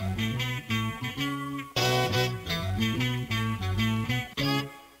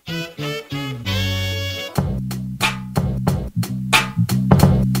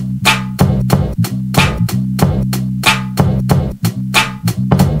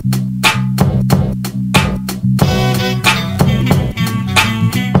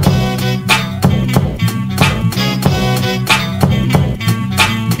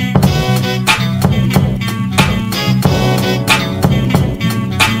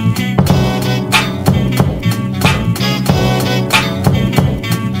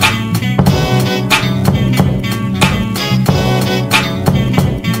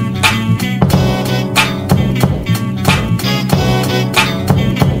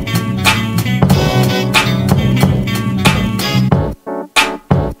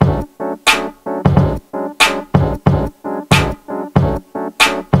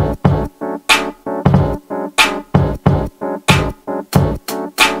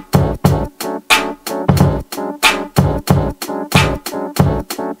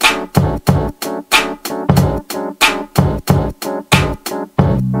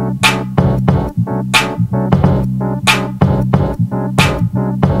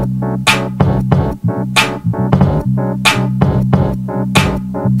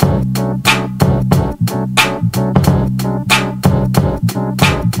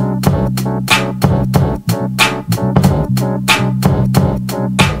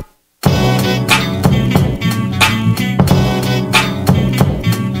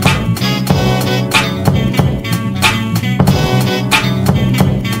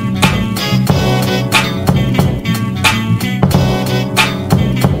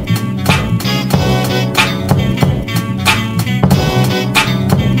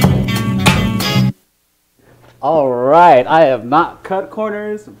 I have not cut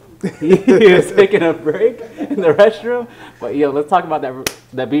corners. He is taking a break in the restroom. But yo, let's talk about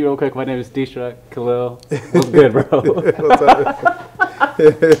that beat real quick. My name is DJ Khalil. What's good, bro?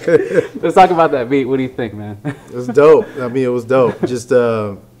 Let's talk about that beat. What do you think, man? It was dope. I mean, it was dope. Just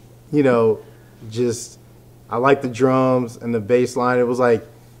you know, I like the drums and the bass line. It was like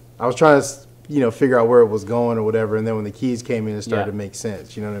I was trying to figure out where it was going or whatever, and then when the keys came in, it started to make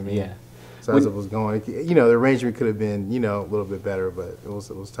sense. You know what I mean? Yeah. So as it was going, the arrangement could have been, a little bit better, but it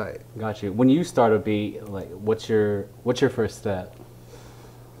was tight. Got you. When you start a beat, like, what's your first step?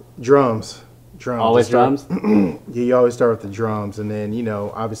 Drums. Always drums? Yeah, you always start with the drums, and then,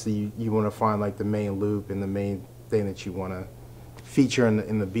 obviously you want to find, like, the main loop and the main thing that you want to feature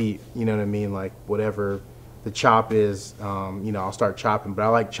in the beat, you know what I mean? Like, whatever the chop is, I'll start chopping, but I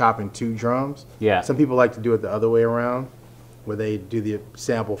like chopping 2 drums. Yeah. Some people like to do it the other way around, where they do the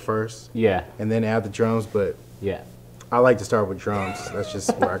sample first, and then add the drums. But I like to start with drums. That's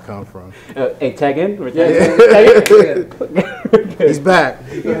just where I come from. Hey, tag in. He's back.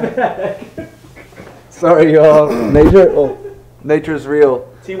 Sorry, y'all. Nature's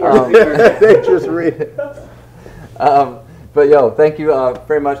real. Nature's real. But yo, thank you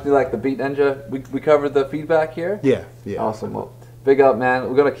very much. Do you like the Beat Ninja? We covered the feedback here. Yeah. Awesome. Well, big up, man.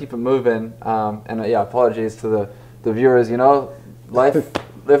 We're gonna keep it moving. And apologies to the viewers, life,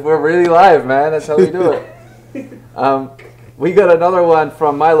 if we're really live, man, that's how we do it. We got another one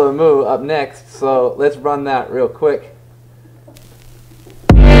from Milo Moo up next, so let's run that real quick.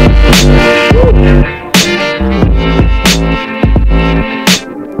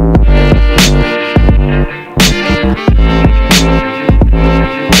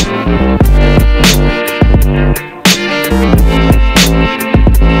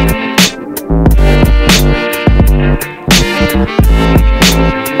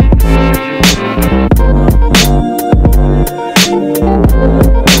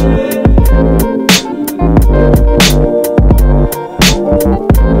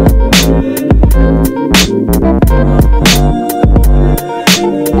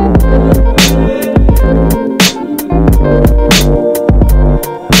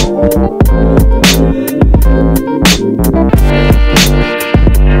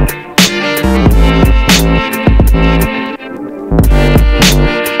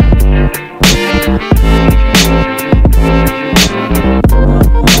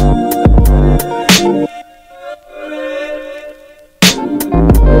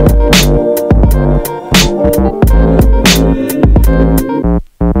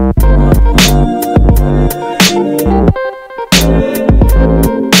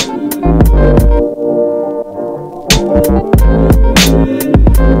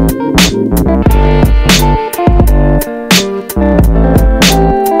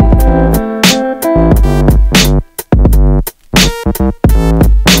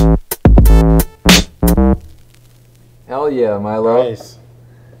 Milo. Nice.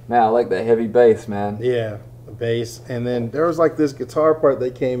 Man, I like that heavy bass, man. Yeah, the bass. And then there was like this guitar part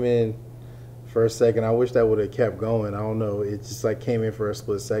that came in for a second. I wish that would have kept going. I don't know. It just like came in for a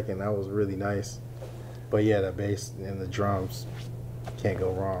split second. That was really nice. But yeah, the bass and the drums can't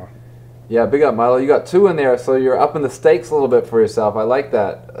go wrong. Yeah, big up, Milo. You got 2 in there, so you're upping the stakes a little bit for yourself. I like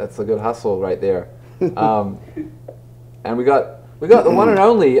that. That's a good hustle right there. And we got the one and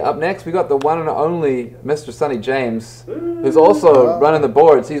only. Up next, we got the one and only Mr. Sonny James, who's also running the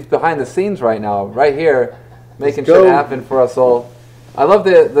boards. He's behind the scenes right now, right here, making shit happen for us all. I love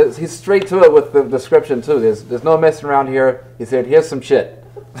he's straight to it with the description too. There's no messing around here. He said, "Here's some shit."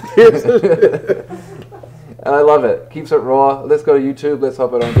 And I love it. Keeps it raw. Let's go to YouTube. Let's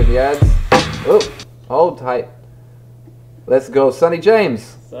hope I don't get the ads. Oh, hold tight. Let's go, Sonny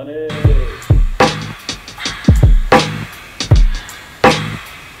James. Sonny.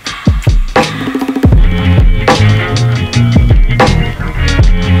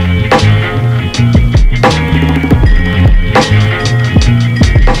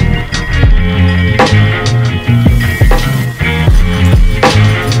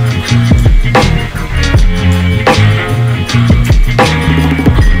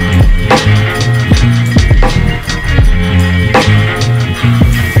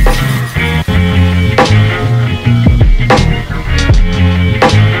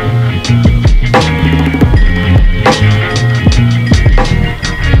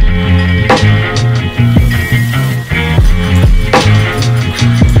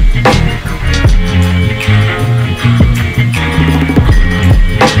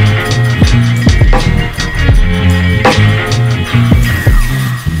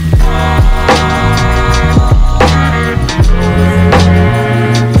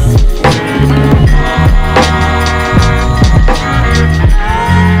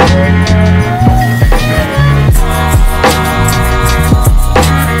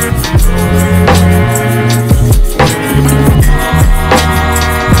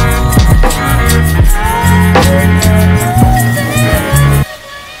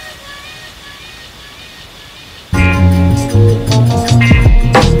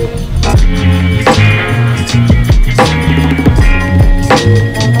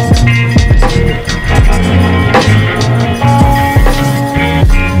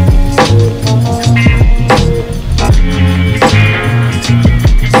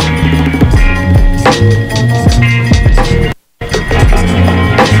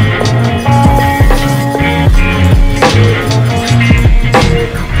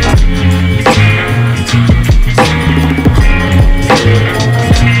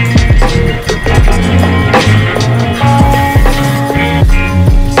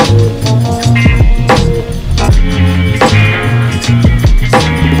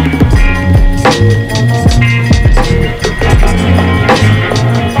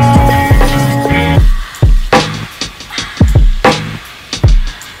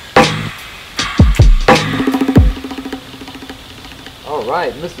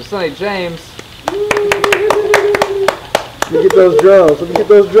 Mr. Sonny James. Let me get those drums. Let me get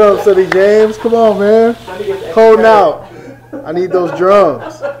those drums, Sonny James. Come on, man. Holding out. I need those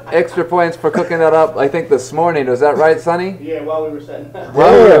drums. Extra points for cooking that up, I think, this morning. Was that right, Sonny? Yeah, while we were setting up.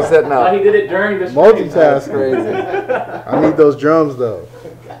 While we were setting up. He did it during the Multitasking. That's crazy. I need those drums, though.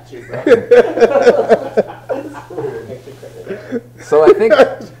 Got you, bro. So I think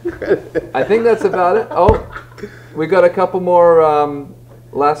that's about it. Oh, we got a couple more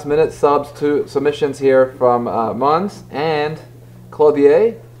last minute submissions here from Mons and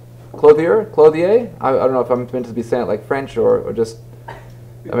Clothier. I don't know if I'm meant to be saying it like French or just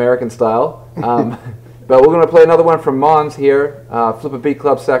American style. But we're going to play another one from Mons here. Flip a Beat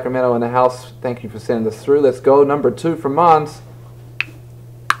Club Sacramento in the house. Thank you for sending this through. Let's go. Number 2 from Mons.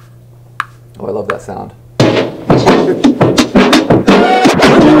 Oh, I love that sound.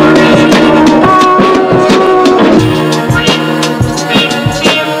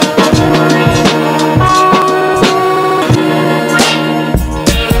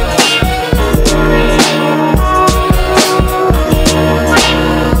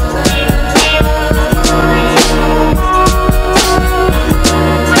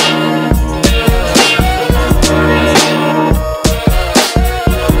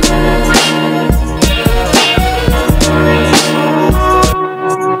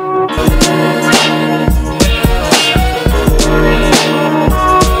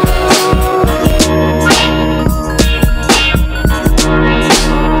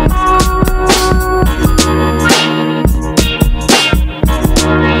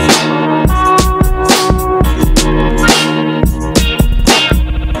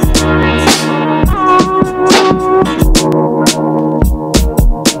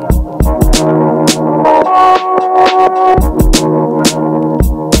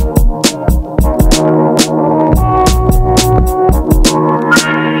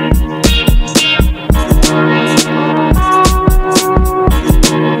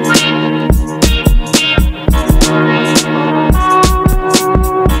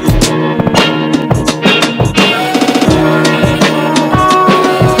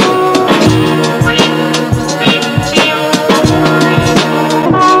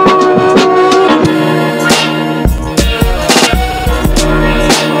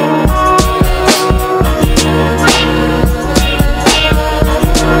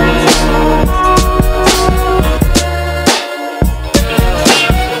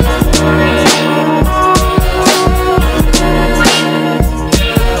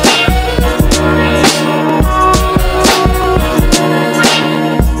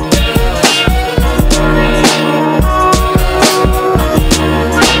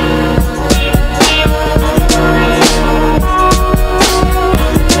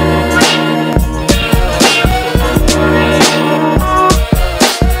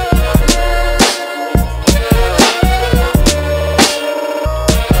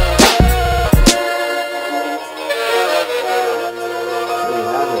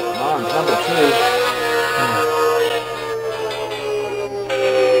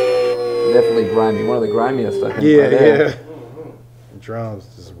 grimy, one of the grimiest, I think. Yeah, right there. yeah. Drums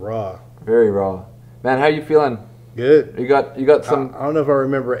just raw. Very raw. Man, how you feeling? Good. You got some. I don't know if I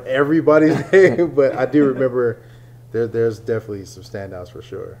remember everybody's name, but I do remember there's definitely some standouts for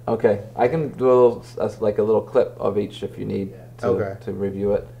sure. Okay, I can do like a little clip of each if you need to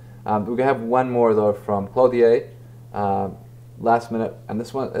review it. We're gonna have one more though from Clothier, last minute, and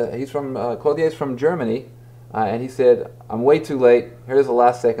this one he's from Clothier's from Germany, and he said, "I'm way too late. Here's a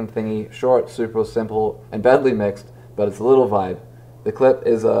last second thingy, short, super simple, and badly mixed, but it's a little vibe. The clip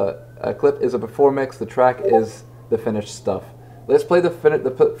is a before mix. The track is the finished stuff. Let's play the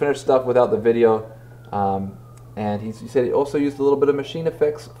finished stuff without the video." And he said he also used a little bit of machine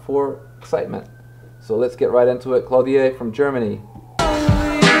effects for excitement. So let's get right into it. Clothier from Germany.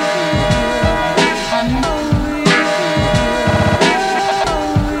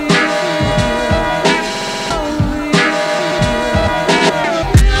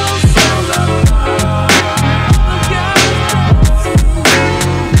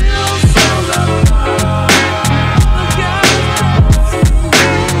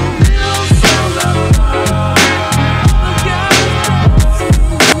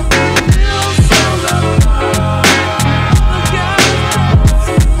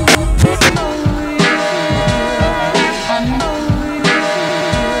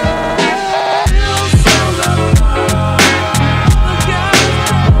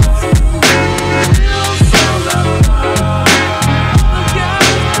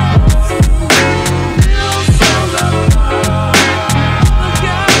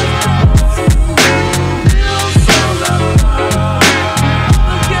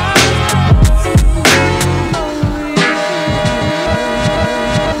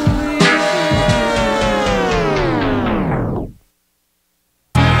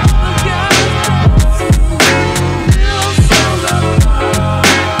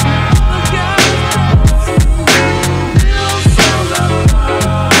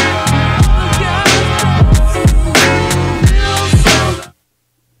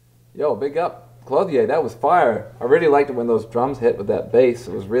 Yo, big up Clothier, that was fire. I really liked it when those drums hit with that bass.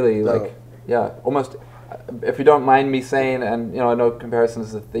 It was really like, yeah, almost, if you don't mind me saying, and you know, I know comparisons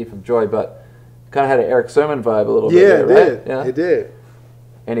is a thief of joy, but kind of had an Eric Sermon vibe a little bit there, right? Yeah, it did.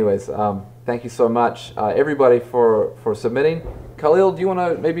 Anyways, thank you so much, everybody, for submitting. Khalil, do you want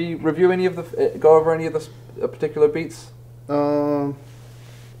to maybe review any of the, go over any of the particular beats? I'm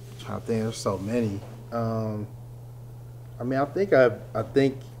trying to think. There's so many. I mean, I think,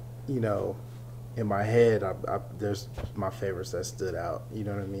 you know, in my head, there's my favorites that stood out. You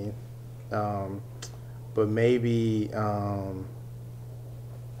know what I mean? But maybe, yeah,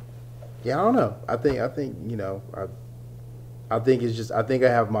 I don't know. I think you know, I think it's just, I think I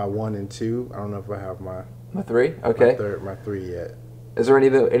have my 1 and 2. I don't know if I have my 3. Okay. My 3 yet. Is there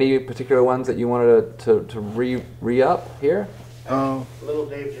any particular ones that you wanted to re-up here? Little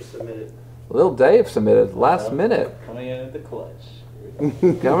Dave just submitted. Little Dave submitted last minute. Coming in at the clutch.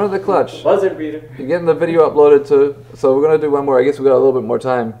 Coming to the clutch. Buzzer beater. You're getting the video uploaded too. So we're gonna do one more. I guess we got a little bit more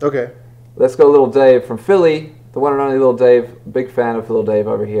time. Okay. Let's go, Little Dave from Philly. The one and only Little Dave. Big fan of Little Dave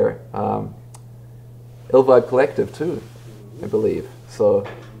over here. Ill Vibe Collective too, I believe. So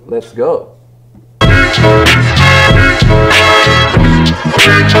let's go.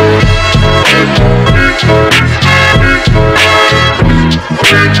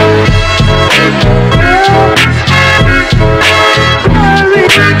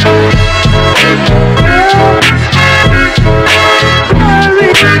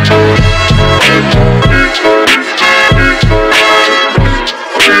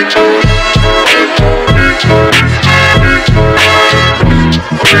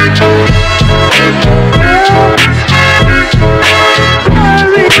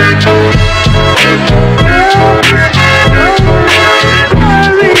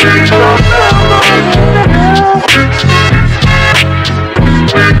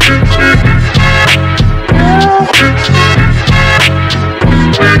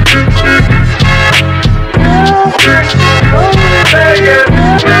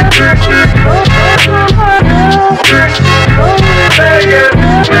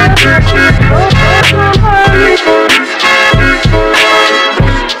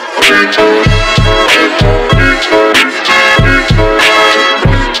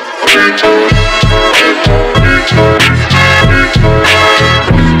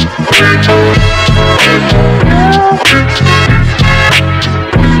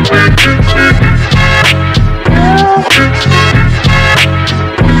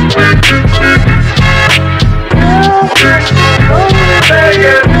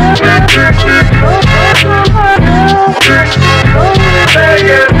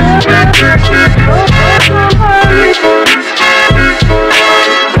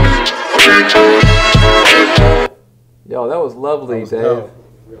 Yo, that was lovely, That was Dave.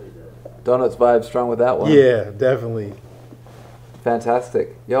 dope. Donuts vibe strong with that one. Yeah, definitely.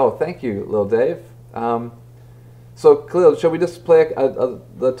 Fantastic. Yo, thank you, Lil Dave. So, Khalil, shall we just play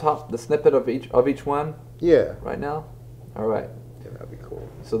the snippet of each one Yeah. right now? All right. Yeah, that'd be cool.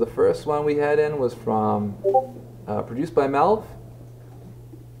 So the first one we had in was from produced by Melv.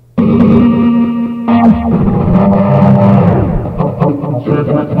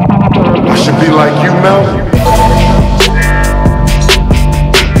 I should be like you, Mel.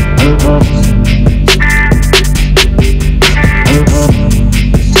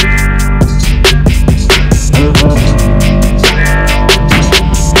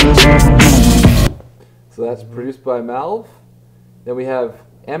 So that's produced by Melv. Then we have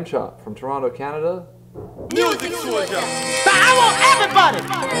M Chop from Toronto, Canada. Music soldier. Now I want everybody.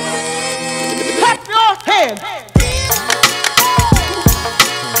 Clap your hands.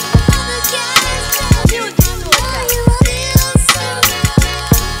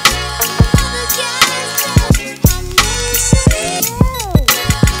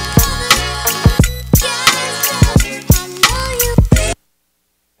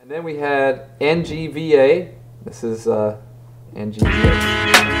 And then we had NGVA. This is NGVA.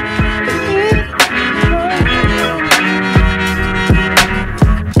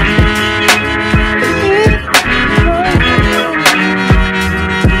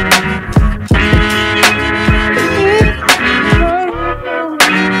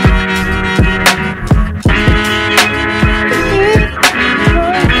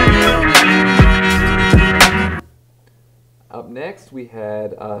 Up next, we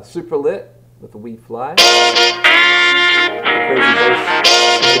had Super Lit with the We Fly. Crazy bass.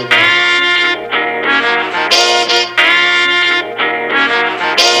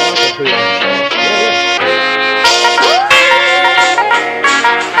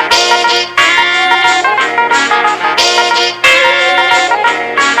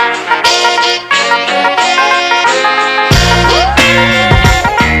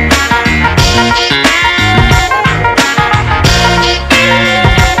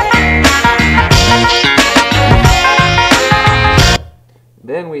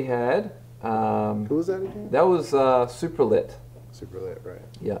 Then we had Who was that again? that was Super Lit. Super lit, right?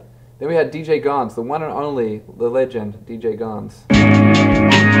 Yeah. Then we had DJ Gons, the one and only, the legend, DJ Gons. Skip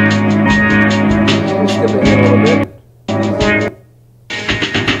ahead a little bit.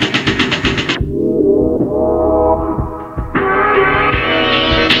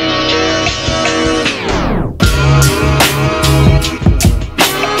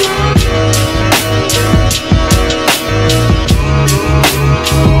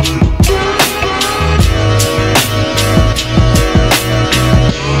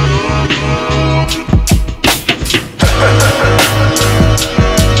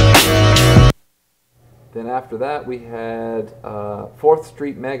 Then after that, we had 4th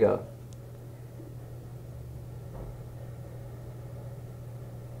Street Mega.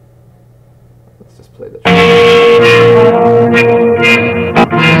 Let's just play the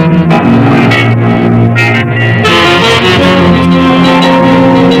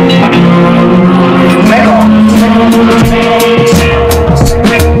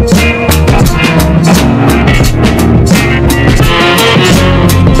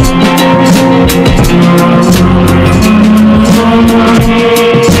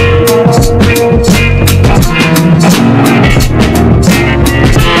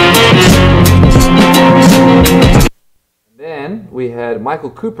Then we had Michael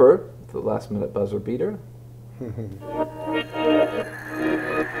Cooper, the last minute buzzer beater.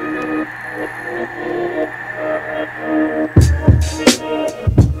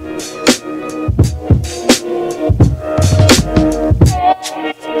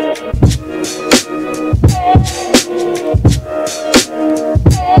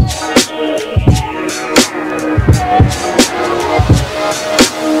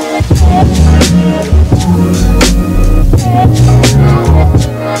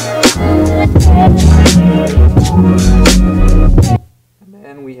 And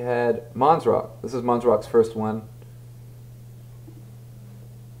then we had Monsrock. This is Monsrock's first one.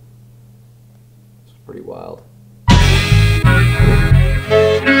 It's pretty wild.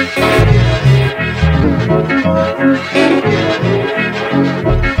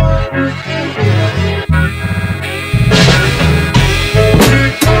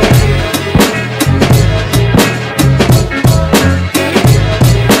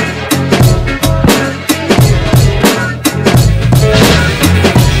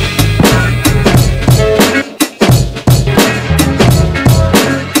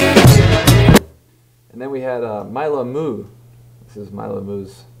 And then we had Mila Moo. This is Mila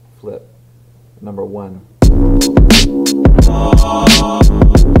Moo's flip, number 1.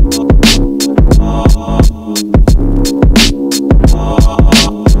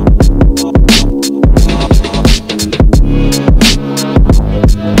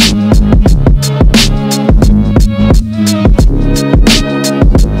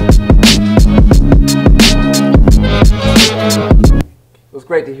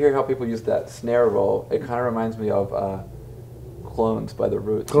 Great to hear how people use that snare roll. It kind of reminds me of Clones by the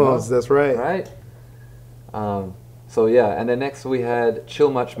Roots. Clones, that's right. Right? So yeah, and then next we had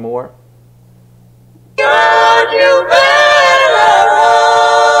Chill Much More. God, you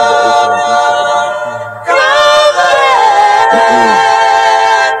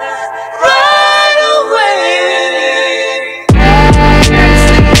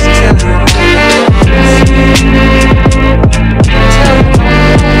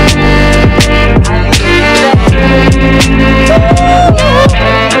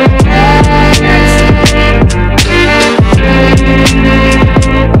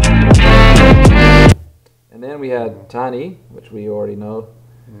And then we had Tani, which we already know.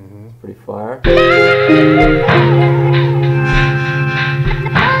 It's pretty fire.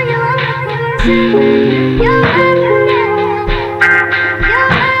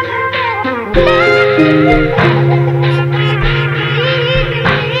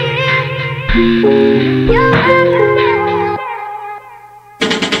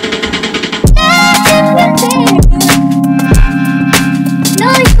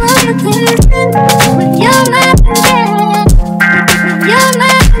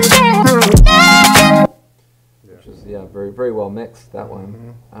 Which is, yeah, very, very well mixed, that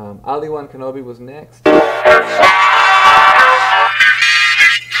one. Ali One Kenobi was next.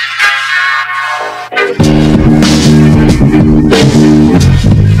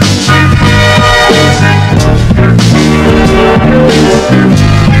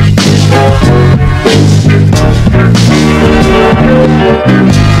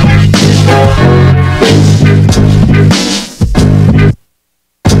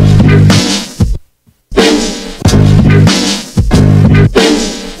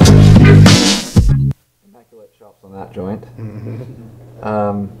 Immaculate chops on that joint.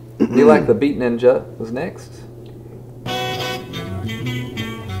 You Like the Beat Ninja was next.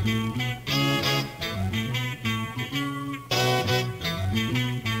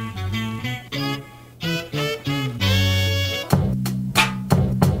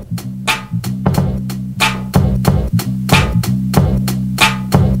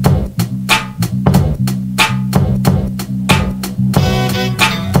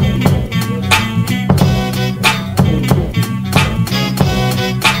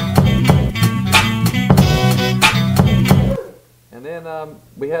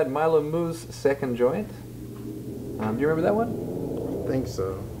 We had Milo Moo's second joint. Do you remember that one? I think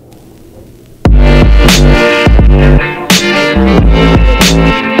so.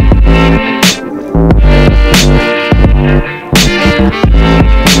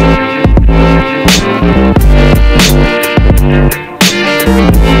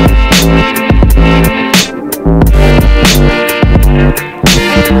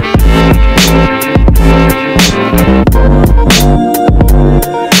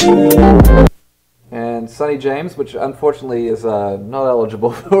 Sonny James, which unfortunately is not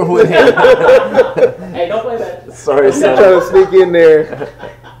eligible for winning. Hey, don't play that. Sorry, Sonny. Trying to sneak in there.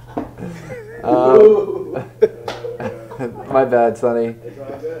 My bad, Sonny.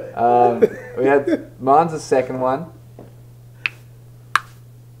 We had Mon's second one.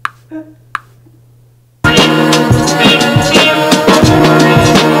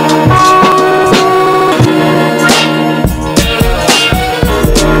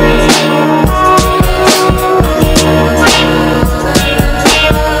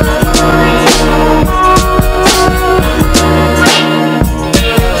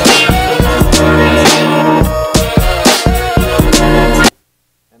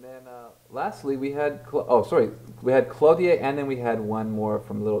 Lastly, we had we had Clothier, and then we had one more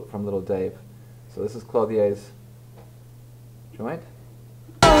from Little Dave. So this is Clothier's joint.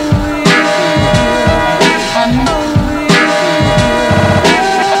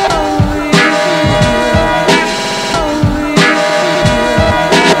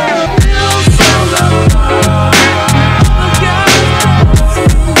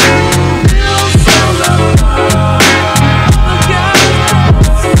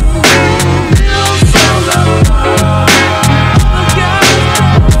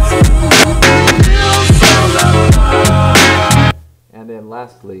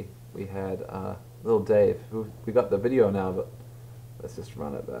 Lastly, we had Little Dave, who we got the video now, but let's just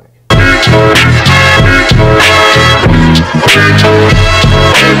run it back.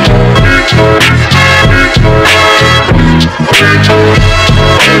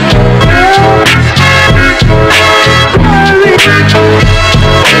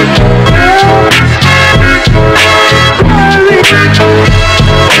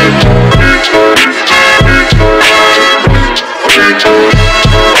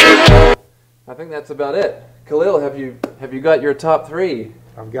 that's about it. Khalil, have you got your top 3?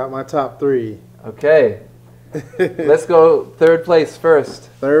 I've got my top 3. Okay. Let's go third place first.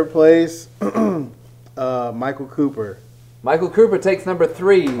 Third place, Michael Cooper. Michael Cooper takes number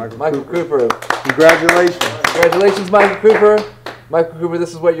 3. Michael Cooper. Congratulations. Congratulations, Michael Cooper. Michael Cooper,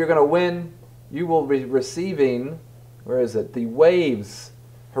 this is what you're going to win. You will be receiving, where is it? The Waves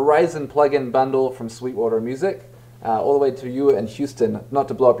Horizon plug-in bundle from Sweetwater Music. All the way to you in Houston. Not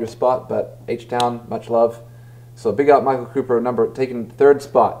to blow up your spot, but H-Town, much love. So big up Michael Cooper, taking 3rd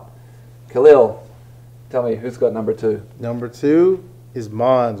spot. Khalil, tell me who's got number 2? Number 2 is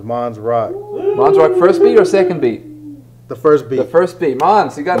Mons Rock. Mons Rock, first beat or second beat? The first beat. The first beat.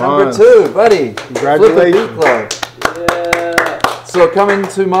 Mons, you got Mons. number 2, buddy. Congratulations. Flip a Beat Club. Yeah. So coming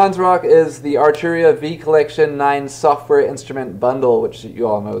to Mons Rock is the Arturia V Collection 9 software instrument bundle, which you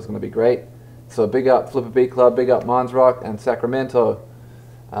all know is going to be great. So big up Flip a Beat Club, big up Mons Rock and Sacramento.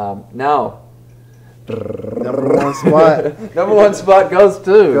 Now, number 1 spot. number 1 spot goes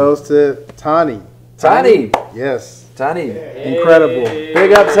to Tani. Tani. Yes. Tani. Incredible.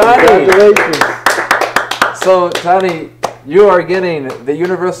 Big up Tani. Congratulations. So Tani, you are getting the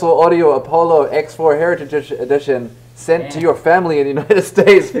Universal Audio Apollo X4 Heritage Edition sent to your family in the United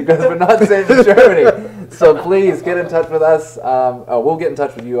States because we're not sent to Germany. So please get in touch with us. We'll get in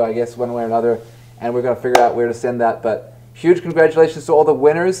touch with you, I guess, one way or another, and we're going to figure out where to send that. But huge congratulations to all the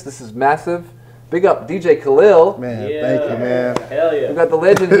winners. This is massive. Big up DJ Khalil. Man, thank you, man. Hell yeah. We've got the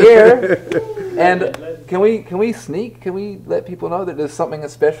legend here. And can we let people know that there's something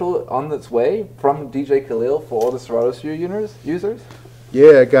special on its way from DJ Khalil for all the Serato Studio users?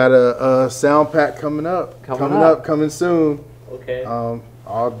 Yeah, got a sound pack coming up. Coming soon. Okay.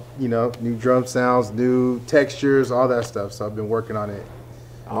 All, new drum sounds, new textures, all that stuff. So I've been working on it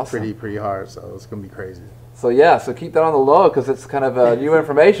pretty hard. So it's going to be crazy. So yeah, so keep that on the low because it's kind of new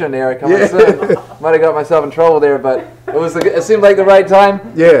information there coming soon. Might have got myself in trouble there, but it seemed like the right time.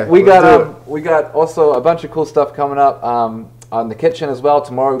 Yeah, we got also a bunch of cool stuff coming up on the kitchen as well.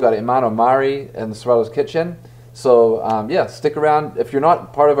 Tomorrow we've got Imano Mari in the Serato's kitchen. So yeah, stick around. If you're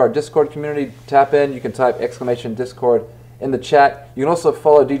not part of our Discord community, tap in. You can type !Discord in the chat. You can also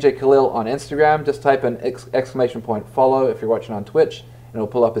follow DJ Khalil on Instagram. Just type in !follow if you're watching on Twitch, and it'll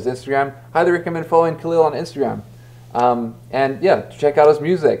pull up his Instagram. Highly recommend following Khalil on Instagram. And yeah, check out his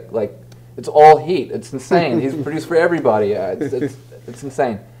music. Like, it's all heat. It's insane. He's produced for everybody. It's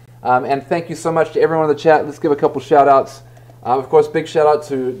insane. And thank you so much to everyone in the chat. Let's give a couple shout outs. Of course, big shout out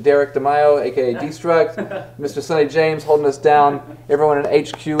to Derek DeMaio, aka Destruct, Mr. Sonny James holding us down, everyone in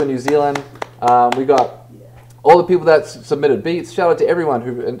HQ in New Zealand. We got all the people that submitted beats. Shout out to everyone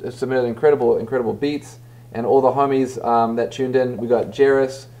who submitted incredible beats, and all the homies that tuned in. We got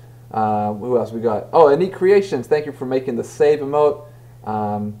Jairus. Who else we got? Oh, Unique Creations. Thank you for making the save emote.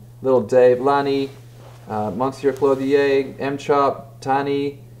 Little Dave, Lani, Monsieur Clothier, M-Chop,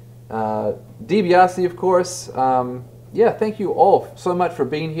 Tani, DiBiase, of course. Yeah, thank you all so much for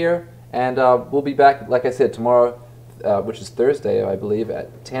being here. And we'll be back, like I said, tomorrow, which is Thursday, I believe,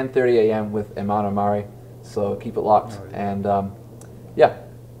 at 10:30 a.m. with Imano Mari. So keep it locked. And yeah,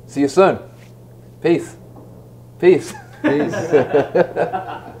 see you soon. Peace. Peace. Peace.